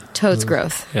 Yeah, totes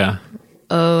growth. Yeah.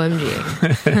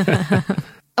 OMG.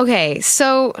 Okay,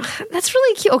 so that's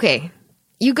really cute. Okay.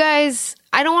 You guys,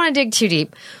 I don't want to dig too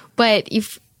deep, but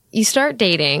if you start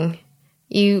dating,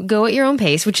 you go at your own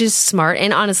pace, which is smart.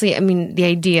 And honestly, I mean, the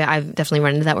idea, I've definitely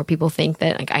run into that where people think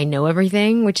that I know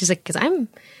everything, which is because I'm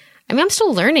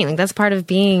still learning. That's part of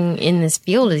being in this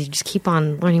field is you just keep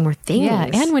on learning more things. Yeah,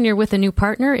 and when you're with a new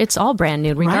partner, it's all brand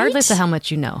new, regardless of how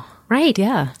much you know. Right.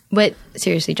 Yeah. But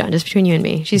seriously, John, just between you and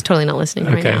me, she's totally not listening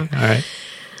right now. All right.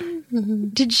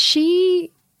 Did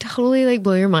she totally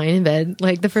blow your mind in bed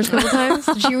the first couple times?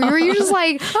 Were you just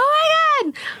like,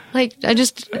 oh my god, I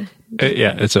just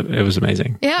it was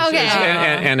amazing. Yeah, okay.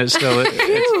 And it's still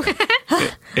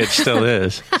it still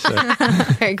is. So.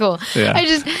 Very cool. Yeah. I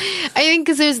think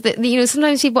because there's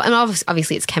sometimes people, and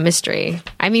obviously it's chemistry.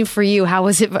 I mean, for you, how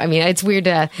was it? I mean, it's weird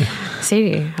to,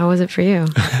 Sadie, how was it for you?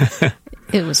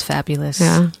 It was fabulous.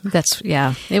 Yeah.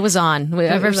 It was on.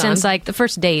 Ever since like the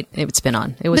first date, it's been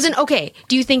on. It was. But then, okay,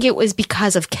 do you think it was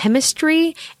because of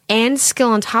chemistry and skill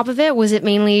on top of it? Was it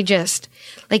mainly just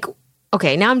like,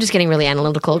 okay, now I'm just getting really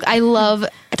analytical. I love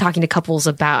talking to couples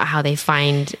about how they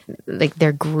find like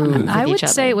their groove. I with would each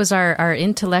other. say it was our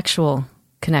intellectual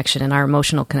connection and our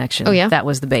emotional connection. Oh, yeah? That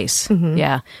was the base.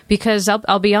 Yeah. Because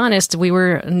I'll be honest, we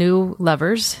were new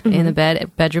lovers in the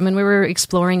bedroom, and we were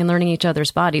exploring and learning each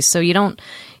other's bodies. So you don't,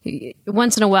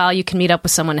 once in a while you can meet up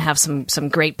with someone and have some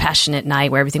great passionate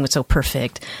night where everything was so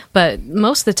perfect. But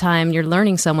most of the time you're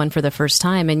learning someone for the first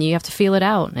time, and you have to feel it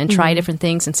out and try different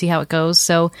things and see how it goes.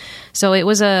 So it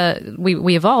was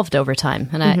we evolved over time,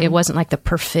 and it wasn't like the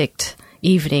perfect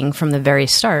evening from the very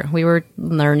start. We were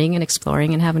learning and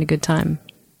exploring and having a good time.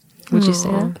 Would you say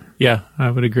that? Yeah, I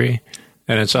would agree.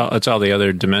 And it's all the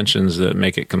other dimensions that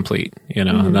make it complete,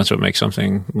 and that's what makes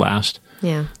something last.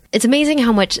 Yeah. It's amazing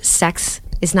how much sex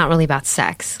is not really about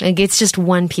sex. Like, it's just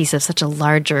one piece of such a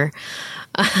larger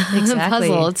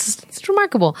puzzle. It's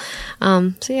remarkable.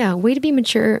 So yeah, way to be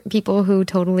mature people who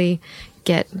totally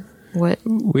get what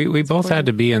we both had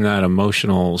to be in that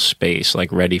emotional space, like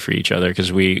ready for each other,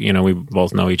 because we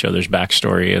both know each other's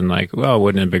backstory, and like, well,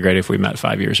 wouldn't it be great if we met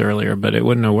 5 years earlier? But it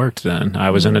wouldn't have worked then. I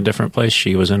was in a different place.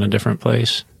 She was in a different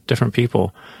place. Different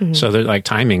people. So like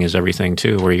timing is everything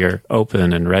too, where you're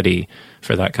open and ready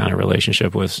for that kind of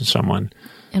relationship with someone.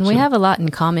 And we have a lot in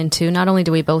common too. Not only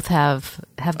do we both have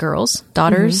girls,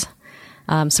 daughters,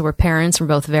 so we're parents. We're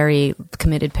both very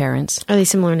committed parents. Are they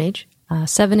similar in age?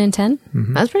 7 and 10.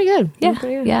 That's pretty good. Yeah,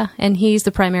 Pretty good. yeah. And he's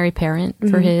the primary parent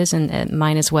for his and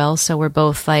mine as well. So we're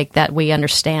both like that. We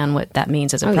understand what that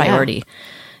means as a priority. Yeah.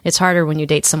 It's harder when you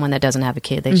date someone that doesn't have a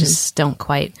kid. They just don't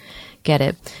quite get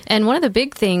it. And one of the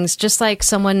big things, just like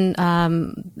someone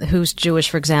who's Jewish,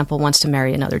 for example, wants to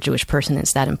marry another Jewish person,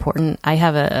 it's that important. I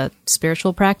have a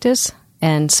spiritual practice,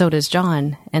 and so does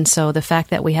John. And so the fact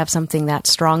that we have something that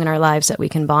strong in our lives that we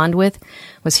can bond with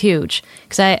was huge.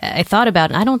 Because I thought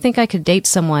about it, and I don't think I could date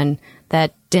someone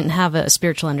that didn't have a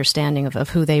spiritual understanding of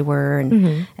who they were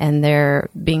and their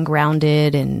being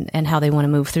grounded and how they want to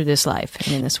move through this life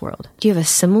and in this world. Do you have a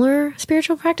similar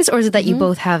spiritual practice, or is it that you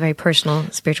both have very personal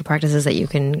spiritual practices that you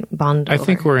can bond over? I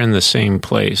think we're in the same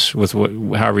place with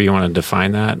however you want to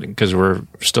define that, because we're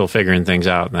still figuring things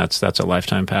out, and that's a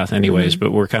lifetime path anyways,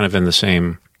 but we're kind of in the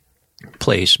same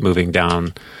place, moving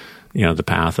down the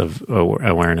path of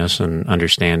awareness and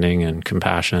understanding and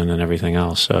compassion and everything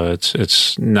else. So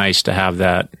it's nice to have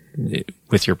that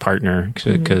with your partner,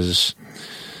 because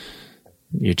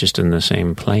you're just in the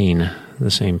same plane,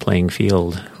 the same playing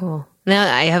field. Cool. Now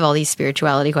I have all these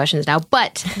spirituality questions now,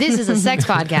 but this is a sex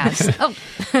podcast.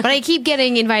 But I keep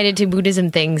getting invited to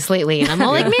Buddhism things lately, and I'm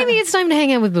all like, maybe it's time to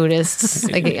hang out with Buddhists.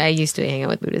 Like, I used to hang out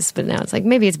with Buddhists, but now it's like,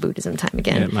 maybe it's Buddhism time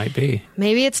again. It might be.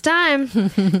 Maybe it's time.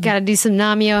 Got to do some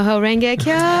Nam-myoho Renge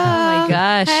Kyo. Oh my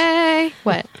gosh. Hey.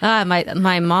 What?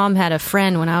 My mom had a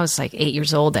friend when I was like 8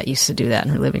 years old that used to do that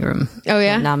in her living room. Oh,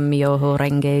 yeah? Nam-myoho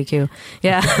Renge Kyo.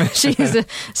 Yeah. She used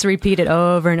to repeat it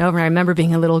over and over. I remember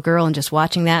being a little girl and just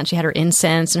watching that, and she had her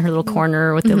incense in her little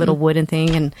corner with the little wooden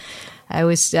thing, and I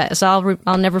was so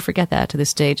I'll never forget that to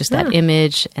this day, just that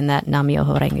image and that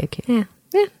Nam-myoho Renge Kyo.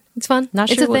 Yeah, it's fun.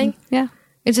 It's a thing. Yeah,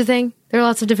 it's a thing. There are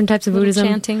lots of different types of Buddhism.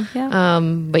 Chanting. Yeah.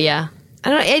 But yeah, I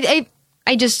don't know.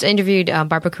 I just interviewed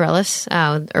Barbara Corellis,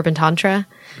 Urban Tantra.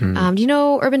 Do you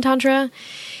know Urban Tantra?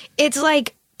 It's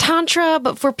like Tantra,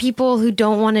 but for people who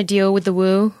don't want to deal with the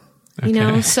woo. You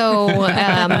know, so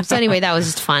anyway, that was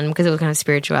just fun because it was kind of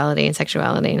spirituality and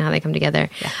sexuality and how they come together.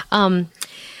 Yeah.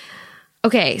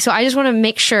 Okay, so I just want to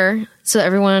make sure so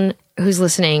everyone who's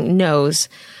listening knows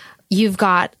you've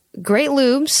got great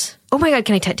lubes. Oh my God,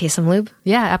 can I taste some lube?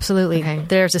 Yeah, absolutely. Okay.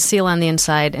 There's a seal on the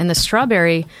inside, and the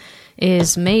strawberry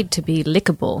is made to be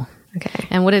lickable. Okay.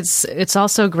 And it's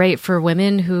also great for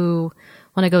women who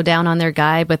want to go down on their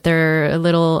guy, but they're a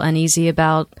little uneasy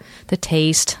about the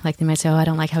taste. Like they might say, oh, I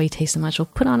don't like how he tastes so much. We'll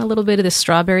put on a little bit of this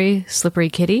strawberry slippery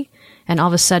kitty, and all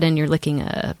of a sudden you're licking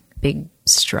a big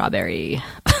strawberry.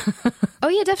 Oh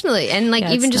yeah, definitely. And like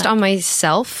even just on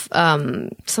myself,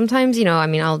 sometimes,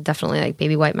 I'll definitely like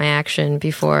baby wipe my action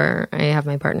before I have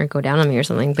my partner go down on me or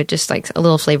something, but just like a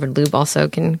little flavored lube also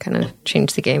can kind of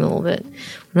change the game a little bit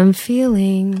when I'm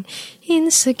feeling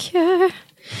insecure,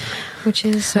 which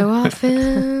is so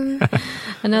often.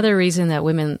 Another reason that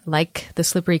women like the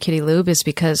slippery kitty lube is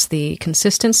because the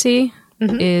consistency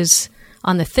is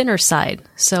on the thinner side.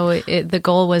 So the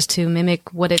goal was to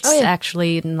mimic what it's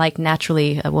actually like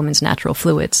naturally, a woman's natural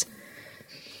fluids.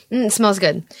 It smells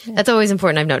good. That's always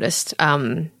important, I've noticed.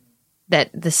 That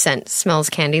the scent smells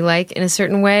candy-like in a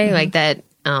certain way, like that.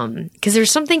 Because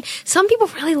there's something, some people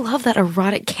really love that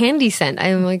erotic candy scent.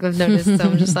 I've noticed. So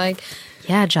I'm just like,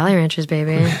 yeah, Jolly Ranchers,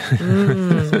 baby.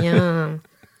 Yeah.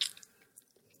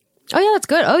 Oh yeah, that's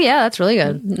good. Oh yeah, that's really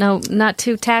good. No, not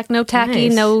too no tacky,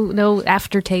 Nice. no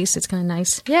aftertaste. It's kind of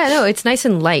nice. Yeah, no, it's nice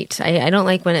and light. I don't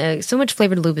like when so much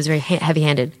flavored lube is very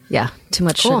heavy-handed. Yeah, too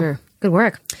much sugar. Good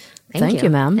work. Thank you,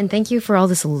 ma'am. And thank you for all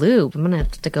this lube. I'm gonna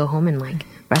have to go home and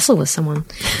wrestle with someone.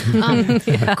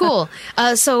 Cool.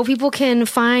 So people can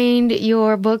find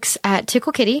your books at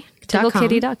TickleKitty.com.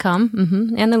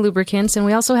 TickleKitty.com, and the lubricants, and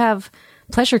we also have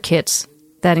pleasure kits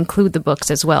that include the books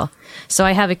as well. So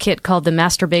I have a kit called the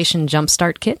Masturbation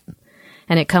Jumpstart Kit,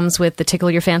 and it comes with the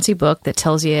Tickle Your Fancy book that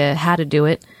tells you how to do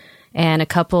it, and a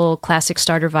couple classic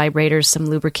starter vibrators, some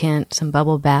lubricant, some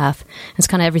bubble bath. It's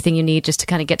kind of everything you need just to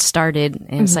kind of get started,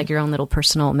 and it's like your own little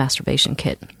personal masturbation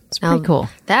kit. It's pretty cool.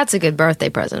 That's a good birthday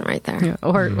present right there.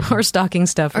 Or stocking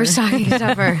stuffer. Or stocking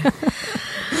stuffer.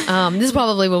 This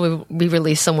probably will be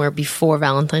released somewhere before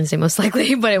Valentine's Day, most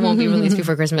likely, but it won't be released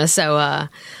before Christmas. So,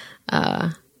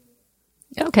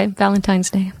 okay, Valentine's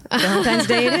Day. Valentine's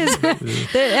Day it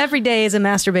is. Every day is a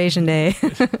masturbation day.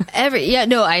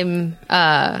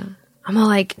 I'm all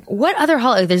like, what other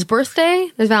holiday? There's birthday,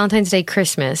 there's Valentine's Day,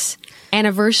 Christmas,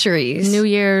 anniversaries, New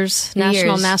Year's,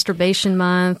 National Masturbation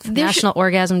Month, National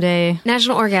Orgasm Day,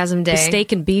 National Orgasm Day, the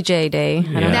Steak and BJ Day. I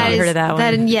don't know if you've heard of that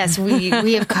one. Yes, we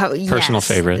have personal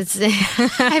favorite.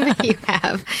 I bet you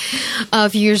have. A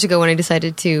few years ago, when I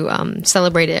decided to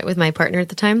celebrate it with my partner at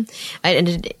the time, I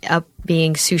ended up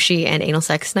being sushi and anal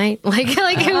sex night. Like it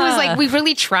was like we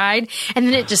really tried, and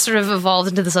then it just sort of evolved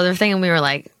into this other thing, and we were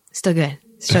like, still good.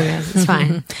 Still good. It's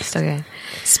fine. Still good.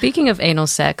 Speaking of anal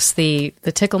sex, the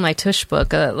Tickle My Tush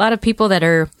book, a lot of people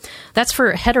that's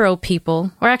for hetero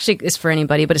people, or actually it's for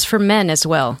anybody, but it's for men as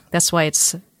well. That's why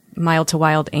it's mild to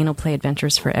wild anal play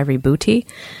adventures for every booty.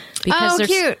 Because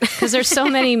cute. Because there's so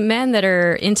many men that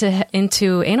are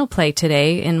into anal play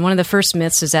today, and one of the first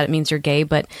myths is that it means you're gay.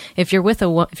 But if you're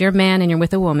if you're a man and you're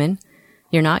with a woman,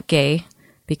 you're not gay,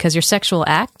 because your sexual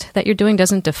act that you're doing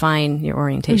doesn't define your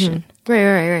orientation. Mm-hmm.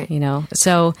 Right. You know,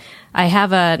 so I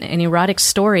have an erotic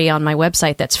story on my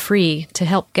website that's free to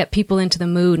help get people into the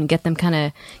mood and get them kind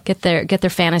of get their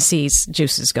fantasies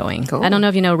juices going. Cool. I don't know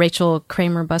if you know Rachel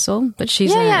Kramer Bussell, but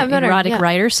she's an erotic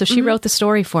writer, so she wrote the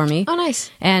story for me. Oh, nice.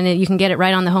 And you can get it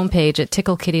right on the homepage at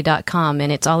TickleKitty.com,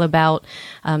 and it's all about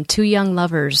two young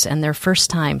lovers and their first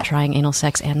time trying anal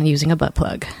sex and using a butt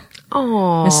plug.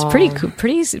 Oh, it's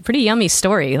pretty yummy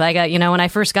story. Like, when I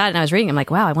first got it and I was reading, I'm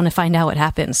like, wow, I want to find out what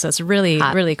happens. So it's really,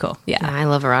 really cool. Yeah. I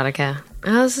love erotica.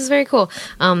 Oh, this is very cool.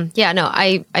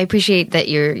 I appreciate that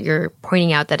you're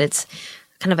pointing out that it's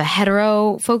kind of a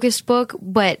hetero focused book,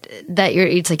 but that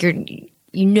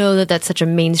that's such a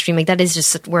mainstream, like that is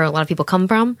just where a lot of people come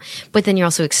from, but then you're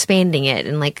also expanding it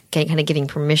and like kind of giving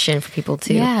permission for people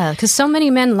to. Yeah. Because so many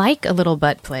men like a little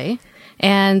butt play.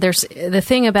 And there's the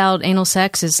thing about anal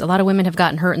sex is a lot of women have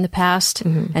gotten hurt in the past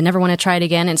and never want to try it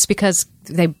again. And it's because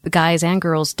guys and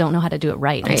girls don't know how to do it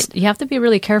right. You have to be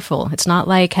really careful. It's not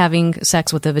like having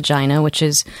sex with a vagina, which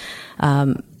is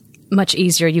much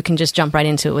easier. You can just jump right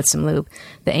into it with some lube.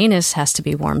 The anus has to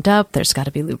be warmed up. There's got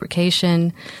to be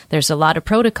lubrication. There's a lot of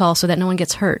protocol so that no one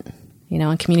gets hurt.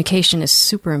 And communication is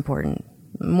super important.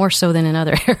 More so than in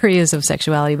other areas of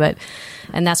sexuality,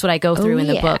 and that's what I go through in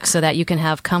the book, so that you can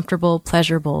have comfortable,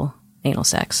 pleasurable anal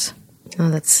sex.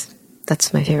 Oh, that's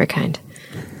my favorite kind.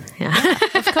 Yeah,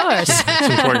 of course, it's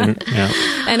important. Yeah.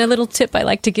 And a little tip I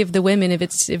like to give the women, if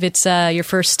it's your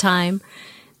first time,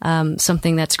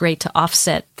 something that's great to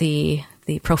offset the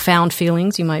profound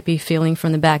feelings you might be feeling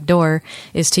from the back door,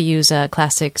 is to use a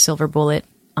classic silver bullet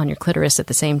on your clitoris at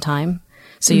the same time.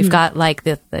 So you've got like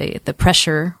the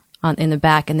pressure in the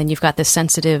back, and then you've got the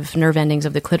sensitive nerve endings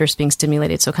of the clitoris being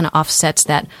stimulated, so it kind of offsets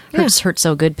that hurt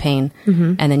so good pain,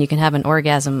 and then you can have an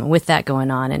orgasm with that going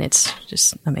on, and it's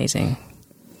just amazing.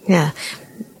 Yeah,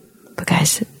 but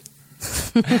guys,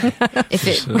 if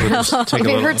it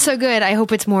hurts so good, I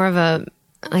hope it's more of a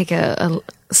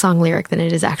song lyric than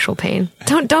it is actual pain.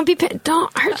 Don't hurt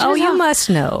yourself. Oh, you must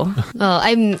know. Well,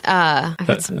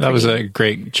 that was a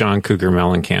great John Cougar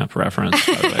Mellencamp reference,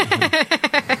 by the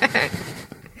way.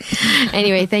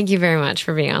 Anyway, thank you very much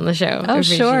for being on the show. Oh,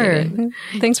 sure.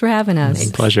 Thanks for having us.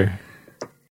 It's a pleasure.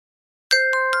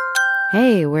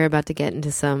 Hey, we're about to get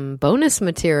into some bonus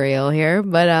material here,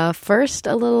 but first,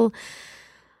 a little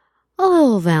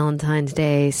Valentine's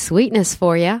Day sweetness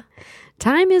for you.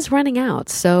 time is running out.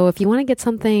 So if you want to get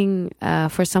something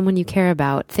for someone you care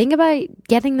about, think about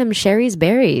getting them Sherry's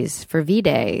Berries for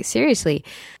V-Day. Seriously.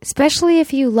 Especially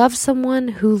if you love someone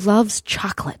who loves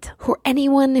chocolate, or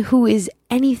anyone who is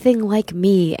anything like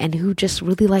me and who just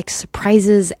really likes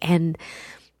surprises and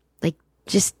like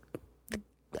just,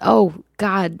 oh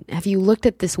God, have you looked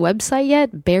at this website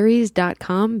yet?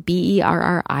 Berries.com,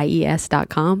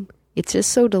 BERRIES.com. It's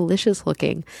just so delicious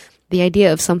looking. The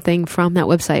idea of something from that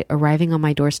website arriving on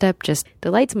my doorstep just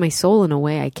delights my soul in a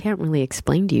way I can't really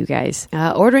explain to you guys.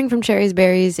 Ordering from Sherry's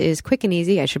Berries is quick and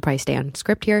easy. I should probably stay on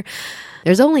script here.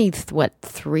 There's only,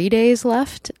 3 days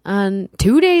left?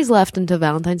 2 days left until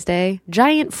Valentine's Day.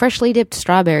 Giant freshly dipped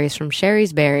strawberries from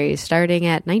Sherry's Berries starting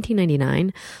at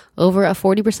 $19.99. Over a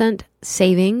 40%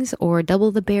 savings, or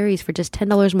double the berries for just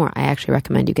 $10 more. I actually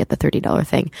recommend you get the $30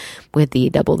 thing with the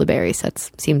double the berries. That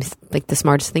seems like the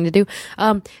smartest thing to do.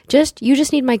 You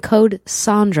just need my code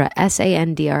Sandra,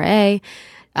 SANDRA.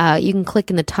 You can click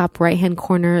in the top right-hand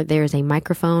corner. There's a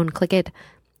microphone. Click it,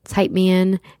 type me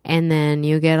in, and then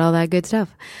you get all that good stuff.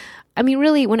 I mean,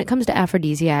 really, when it comes to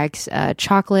aphrodisiacs,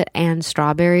 chocolate and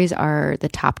strawberries are the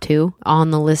top two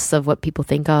on the lists of what people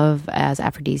think of as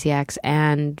aphrodisiacs,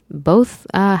 and both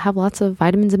have lots of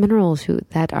vitamins and minerals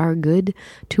that are good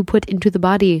to put into the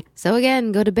body. So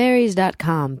again, go to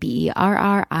berries.com, BERRIES.com.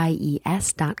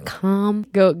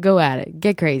 Go at it.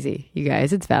 Get crazy, you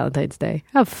guys. It's Valentine's Day.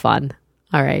 Have fun.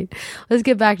 All right, let's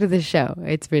get back to the show.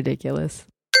 It's ridiculous.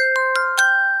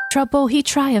 Trouble, he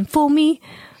try and fool me,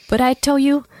 but I tell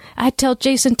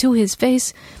Jason to his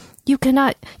face, you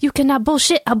cannot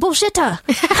bullshit a bullshitter.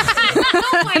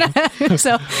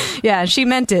 So, yeah, she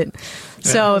meant it.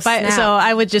 So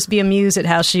I would just be amused at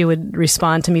how she would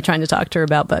respond to me trying to talk to her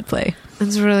about butt play.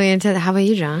 That's really intense. How about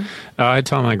you, John? I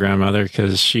tell my grandmother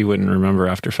because she wouldn't remember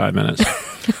after 5 minutes.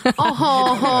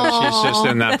 Oh, she's just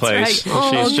in that place.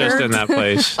 Right. She's just in that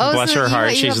place. Bless her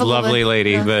heart. She's a lovely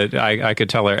lady, but I could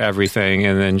tell her everything,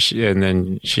 and then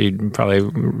she'd probably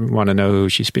want to know who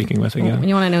she's speaking with again.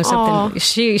 You want to know something?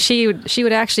 She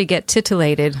would actually get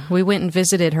titillated. We went and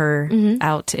visited her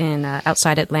out in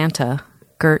outside Atlanta,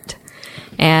 Gert,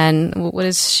 and what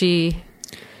does she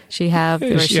have?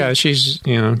 She's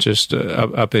just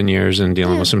up in years and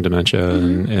dealing with some dementia,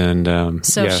 and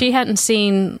she hadn't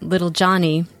seen little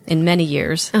Johnny in many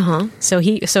years. So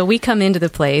we come into the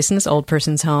place in this old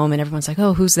person's home, and everyone's like,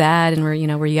 "Oh, who's that?" And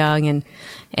we're young,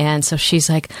 and so she's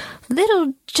like,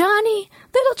 little Johnny,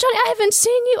 I haven't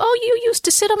seen you. Oh, you used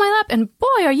to sit on my lap, and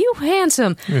boy, are you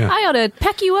handsome. Yeah. I ought to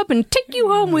pack you up and take you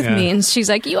home with me. And she's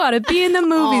like, you ought to be in the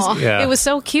movies. Yeah. It was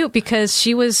so cute because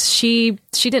she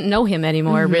didn't know him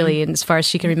anymore, really, as far as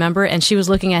she can remember. And she was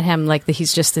looking at him like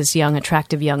he's just this young,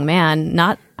 attractive young man,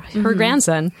 not her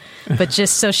grandson, but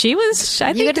just so she was.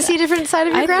 I think you got to see a different side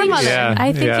of your grandmother.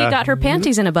 I think he got her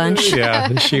panties in a bunch.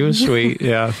 Yeah, she was sweet.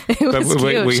 Yeah,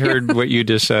 we heard what you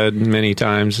just said many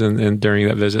times and during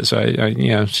that visit. So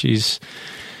she's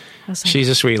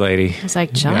a sweet lady. I was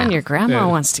like, John, your grandma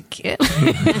wants to get.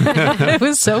 It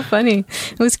was so funny.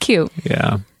 It was cute.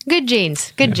 Yeah. Good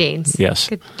genes. Good genes. Yes.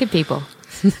 Good people.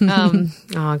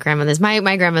 Grandmothers.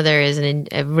 My grandmother is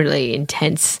a really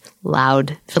intense,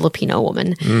 loud Filipino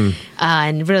woman,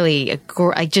 and really, I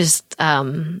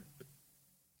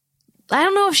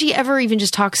don't know if she ever even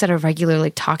just talks at a regular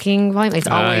talking volume. It's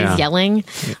always yelling.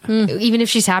 Yeah. Even if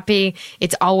she's happy,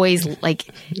 it's always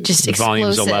just explosive.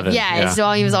 Volume's 11. Yeah, its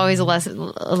volume is always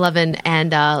 11,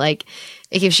 and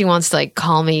if she wants to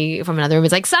call me from another room,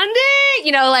 it's like Sunday.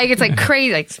 It's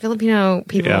crazy. Filipino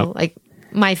people,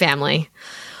 my family.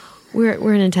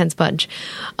 We're an intense bunch.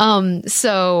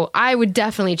 So I would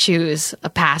definitely choose a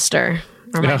pastor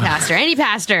or my pastor, any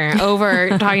pastor,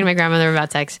 over talking to my grandmother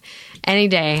about sex any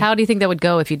day. How do you think that would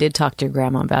go if you did talk to your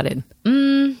grandma about it?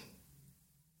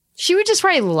 She would just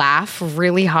probably laugh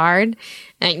really hard.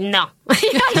 No.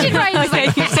 She'd probably you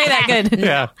say that good.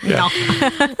 Yeah. No.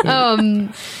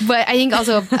 But I think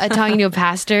also talking to a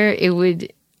pastor, it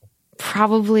would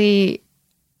probably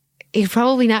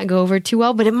not go over too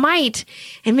well, but it might.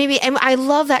 And I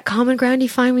love that common ground you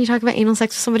find when you talk about anal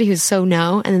sex with somebody who's so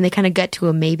no, and then they kind of get to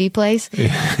a maybe place.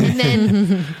 Yeah. And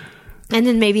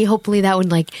then maybe hopefully that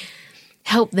would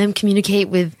help them communicate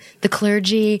with the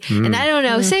clergy. And I don't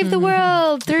know, save the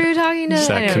world through talking to... It's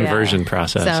that conversion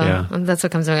process, that's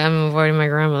what comes to me. I'm avoiding my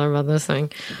grandmother about this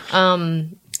thing.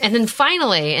 And then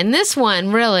finally, and this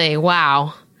one really,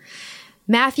 wow...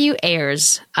 Matthew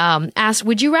Ayers asked,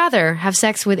 would you rather have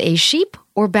sex with a sheep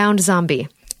or bound zombie?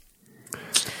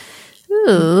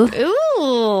 Ooh.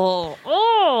 Oh.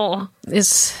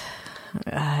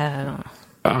 I don't know.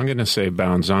 I'm going to say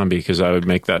bound zombie because I would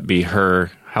make that be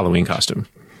her Halloween costume.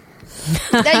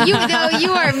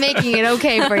 You are making it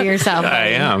okay for yourself. I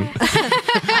am.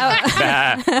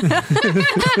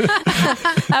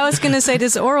 I was going to say,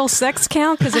 does oral sex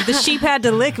count? Because if the sheep had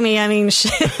to lick me, I mean,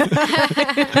 shit.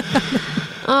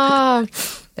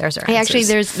 There's our answers. Actually,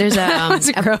 there's a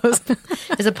That's gross.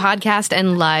 there's a podcast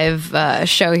and live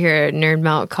show here at Nerd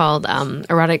Melt called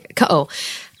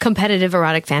competitive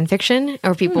erotic fan fiction,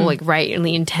 or people like write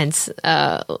really intense,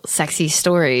 sexy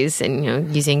stories,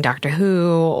 and using Doctor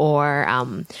Who or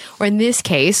in this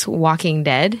case, Walking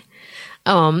Dead.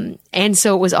 And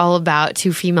so it was all about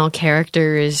two female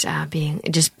characters being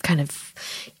just kind of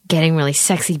getting really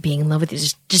sexy, being in love with you,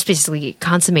 just basically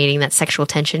consummating that sexual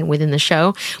tension within the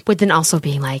show, but then also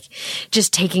being like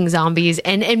just taking zombies,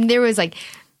 and there was like.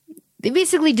 They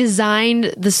basically designed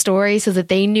the story so that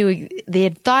they knew they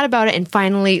had thought about it and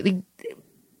finally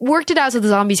worked it out so the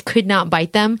zombies could not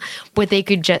bite them, but they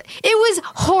could just. It was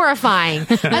horrifying.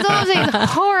 That's all I'm saying.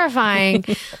 Horrifying.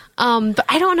 But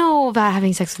I don't know about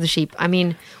having sex with a sheep. I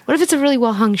mean, what if it's a really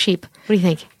well hung sheep? What do you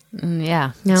think?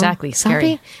 Yeah, No? exactly. Scary.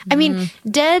 Zombie? I mean,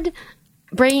 dead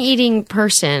brain-eating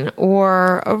person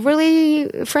or a really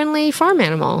friendly farm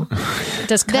animal.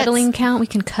 Does cuddling count? We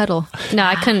can cuddle. No,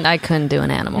 I couldn't do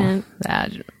an animal.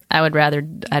 I'd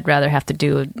rather have to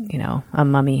do a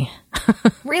mummy.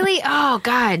 Really? Oh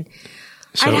God.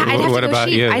 So I'd have what to go about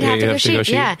sheep. you? I'd have to go sheep.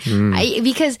 Yeah,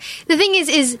 because the thing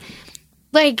is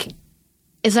like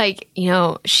it's like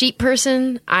sheep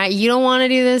person. You don't want to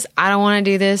do this. I don't want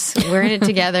to do this. We're in it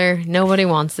together. Nobody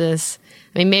wants this.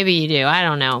 I mean, maybe you do. I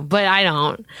don't know. But I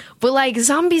don't. But, like,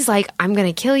 zombies, like, I'm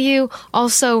going to kill you.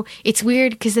 Also, it's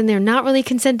weird because then they're not really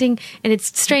consenting. And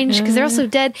it's strange because they're also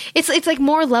dead. It's like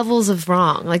more levels of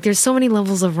wrong. Like, there's so many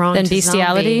levels of wrong Than to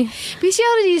bestiality? zombie.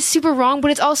 Bestiality is super wrong,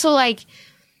 but it's also, like,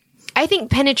 I think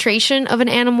penetration of an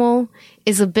animal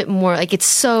is a bit more, like, it's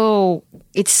so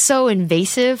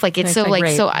invasive. Like, it's so, like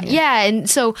rape, so, yeah. And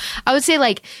so I would say,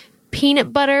 like,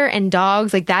 peanut butter and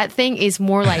dogs, like that thing is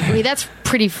more like, I mean, that's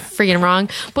pretty freaking wrong,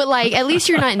 but like at least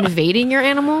you're not invading your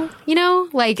animal,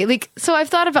 like so I've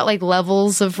thought about like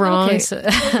levels of wrong. Okay, so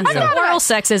oral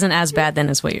sex isn't as bad then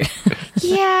as what you're.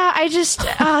 Yeah, I just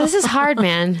this is hard,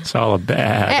 man. It's all a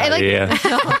bad idea.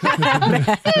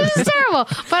 This is terrible,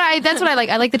 but that's what I like.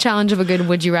 I like the challenge of a good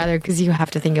would you rather because you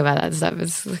have to think about that stuff.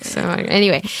 It's so hard.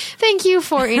 Anyway, thank you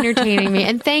for entertaining me,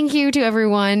 and thank you to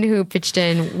everyone who pitched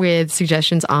in with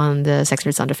suggestions on the Sex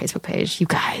Nerd Sandra Facebook page. You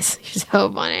guys, you're so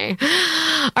funny.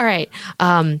 All right.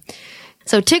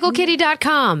 So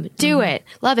ticklekitty.com. Do it.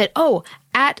 Love it. Oh,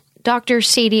 at Dr.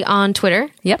 Sadie on Twitter.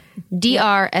 Yep.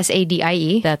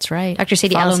 DRSADIE. That's right. Dr.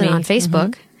 Sadie Follow Allison me. on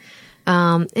Facebook.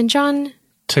 And John.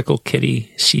 Tickle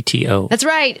Kitty CTO. That's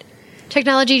right.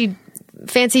 Technology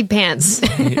fancy pants.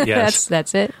 Yes.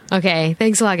 That's it. Okay.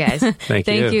 Thanks a lot, guys. Thank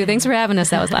you. Thanks for having us.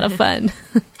 That was a lot of fun.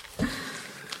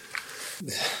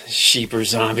 Sheep or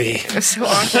zombie. So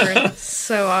awkward.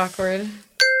 So awkward.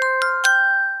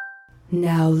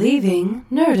 Now leaving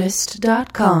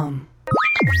Nerdist.com.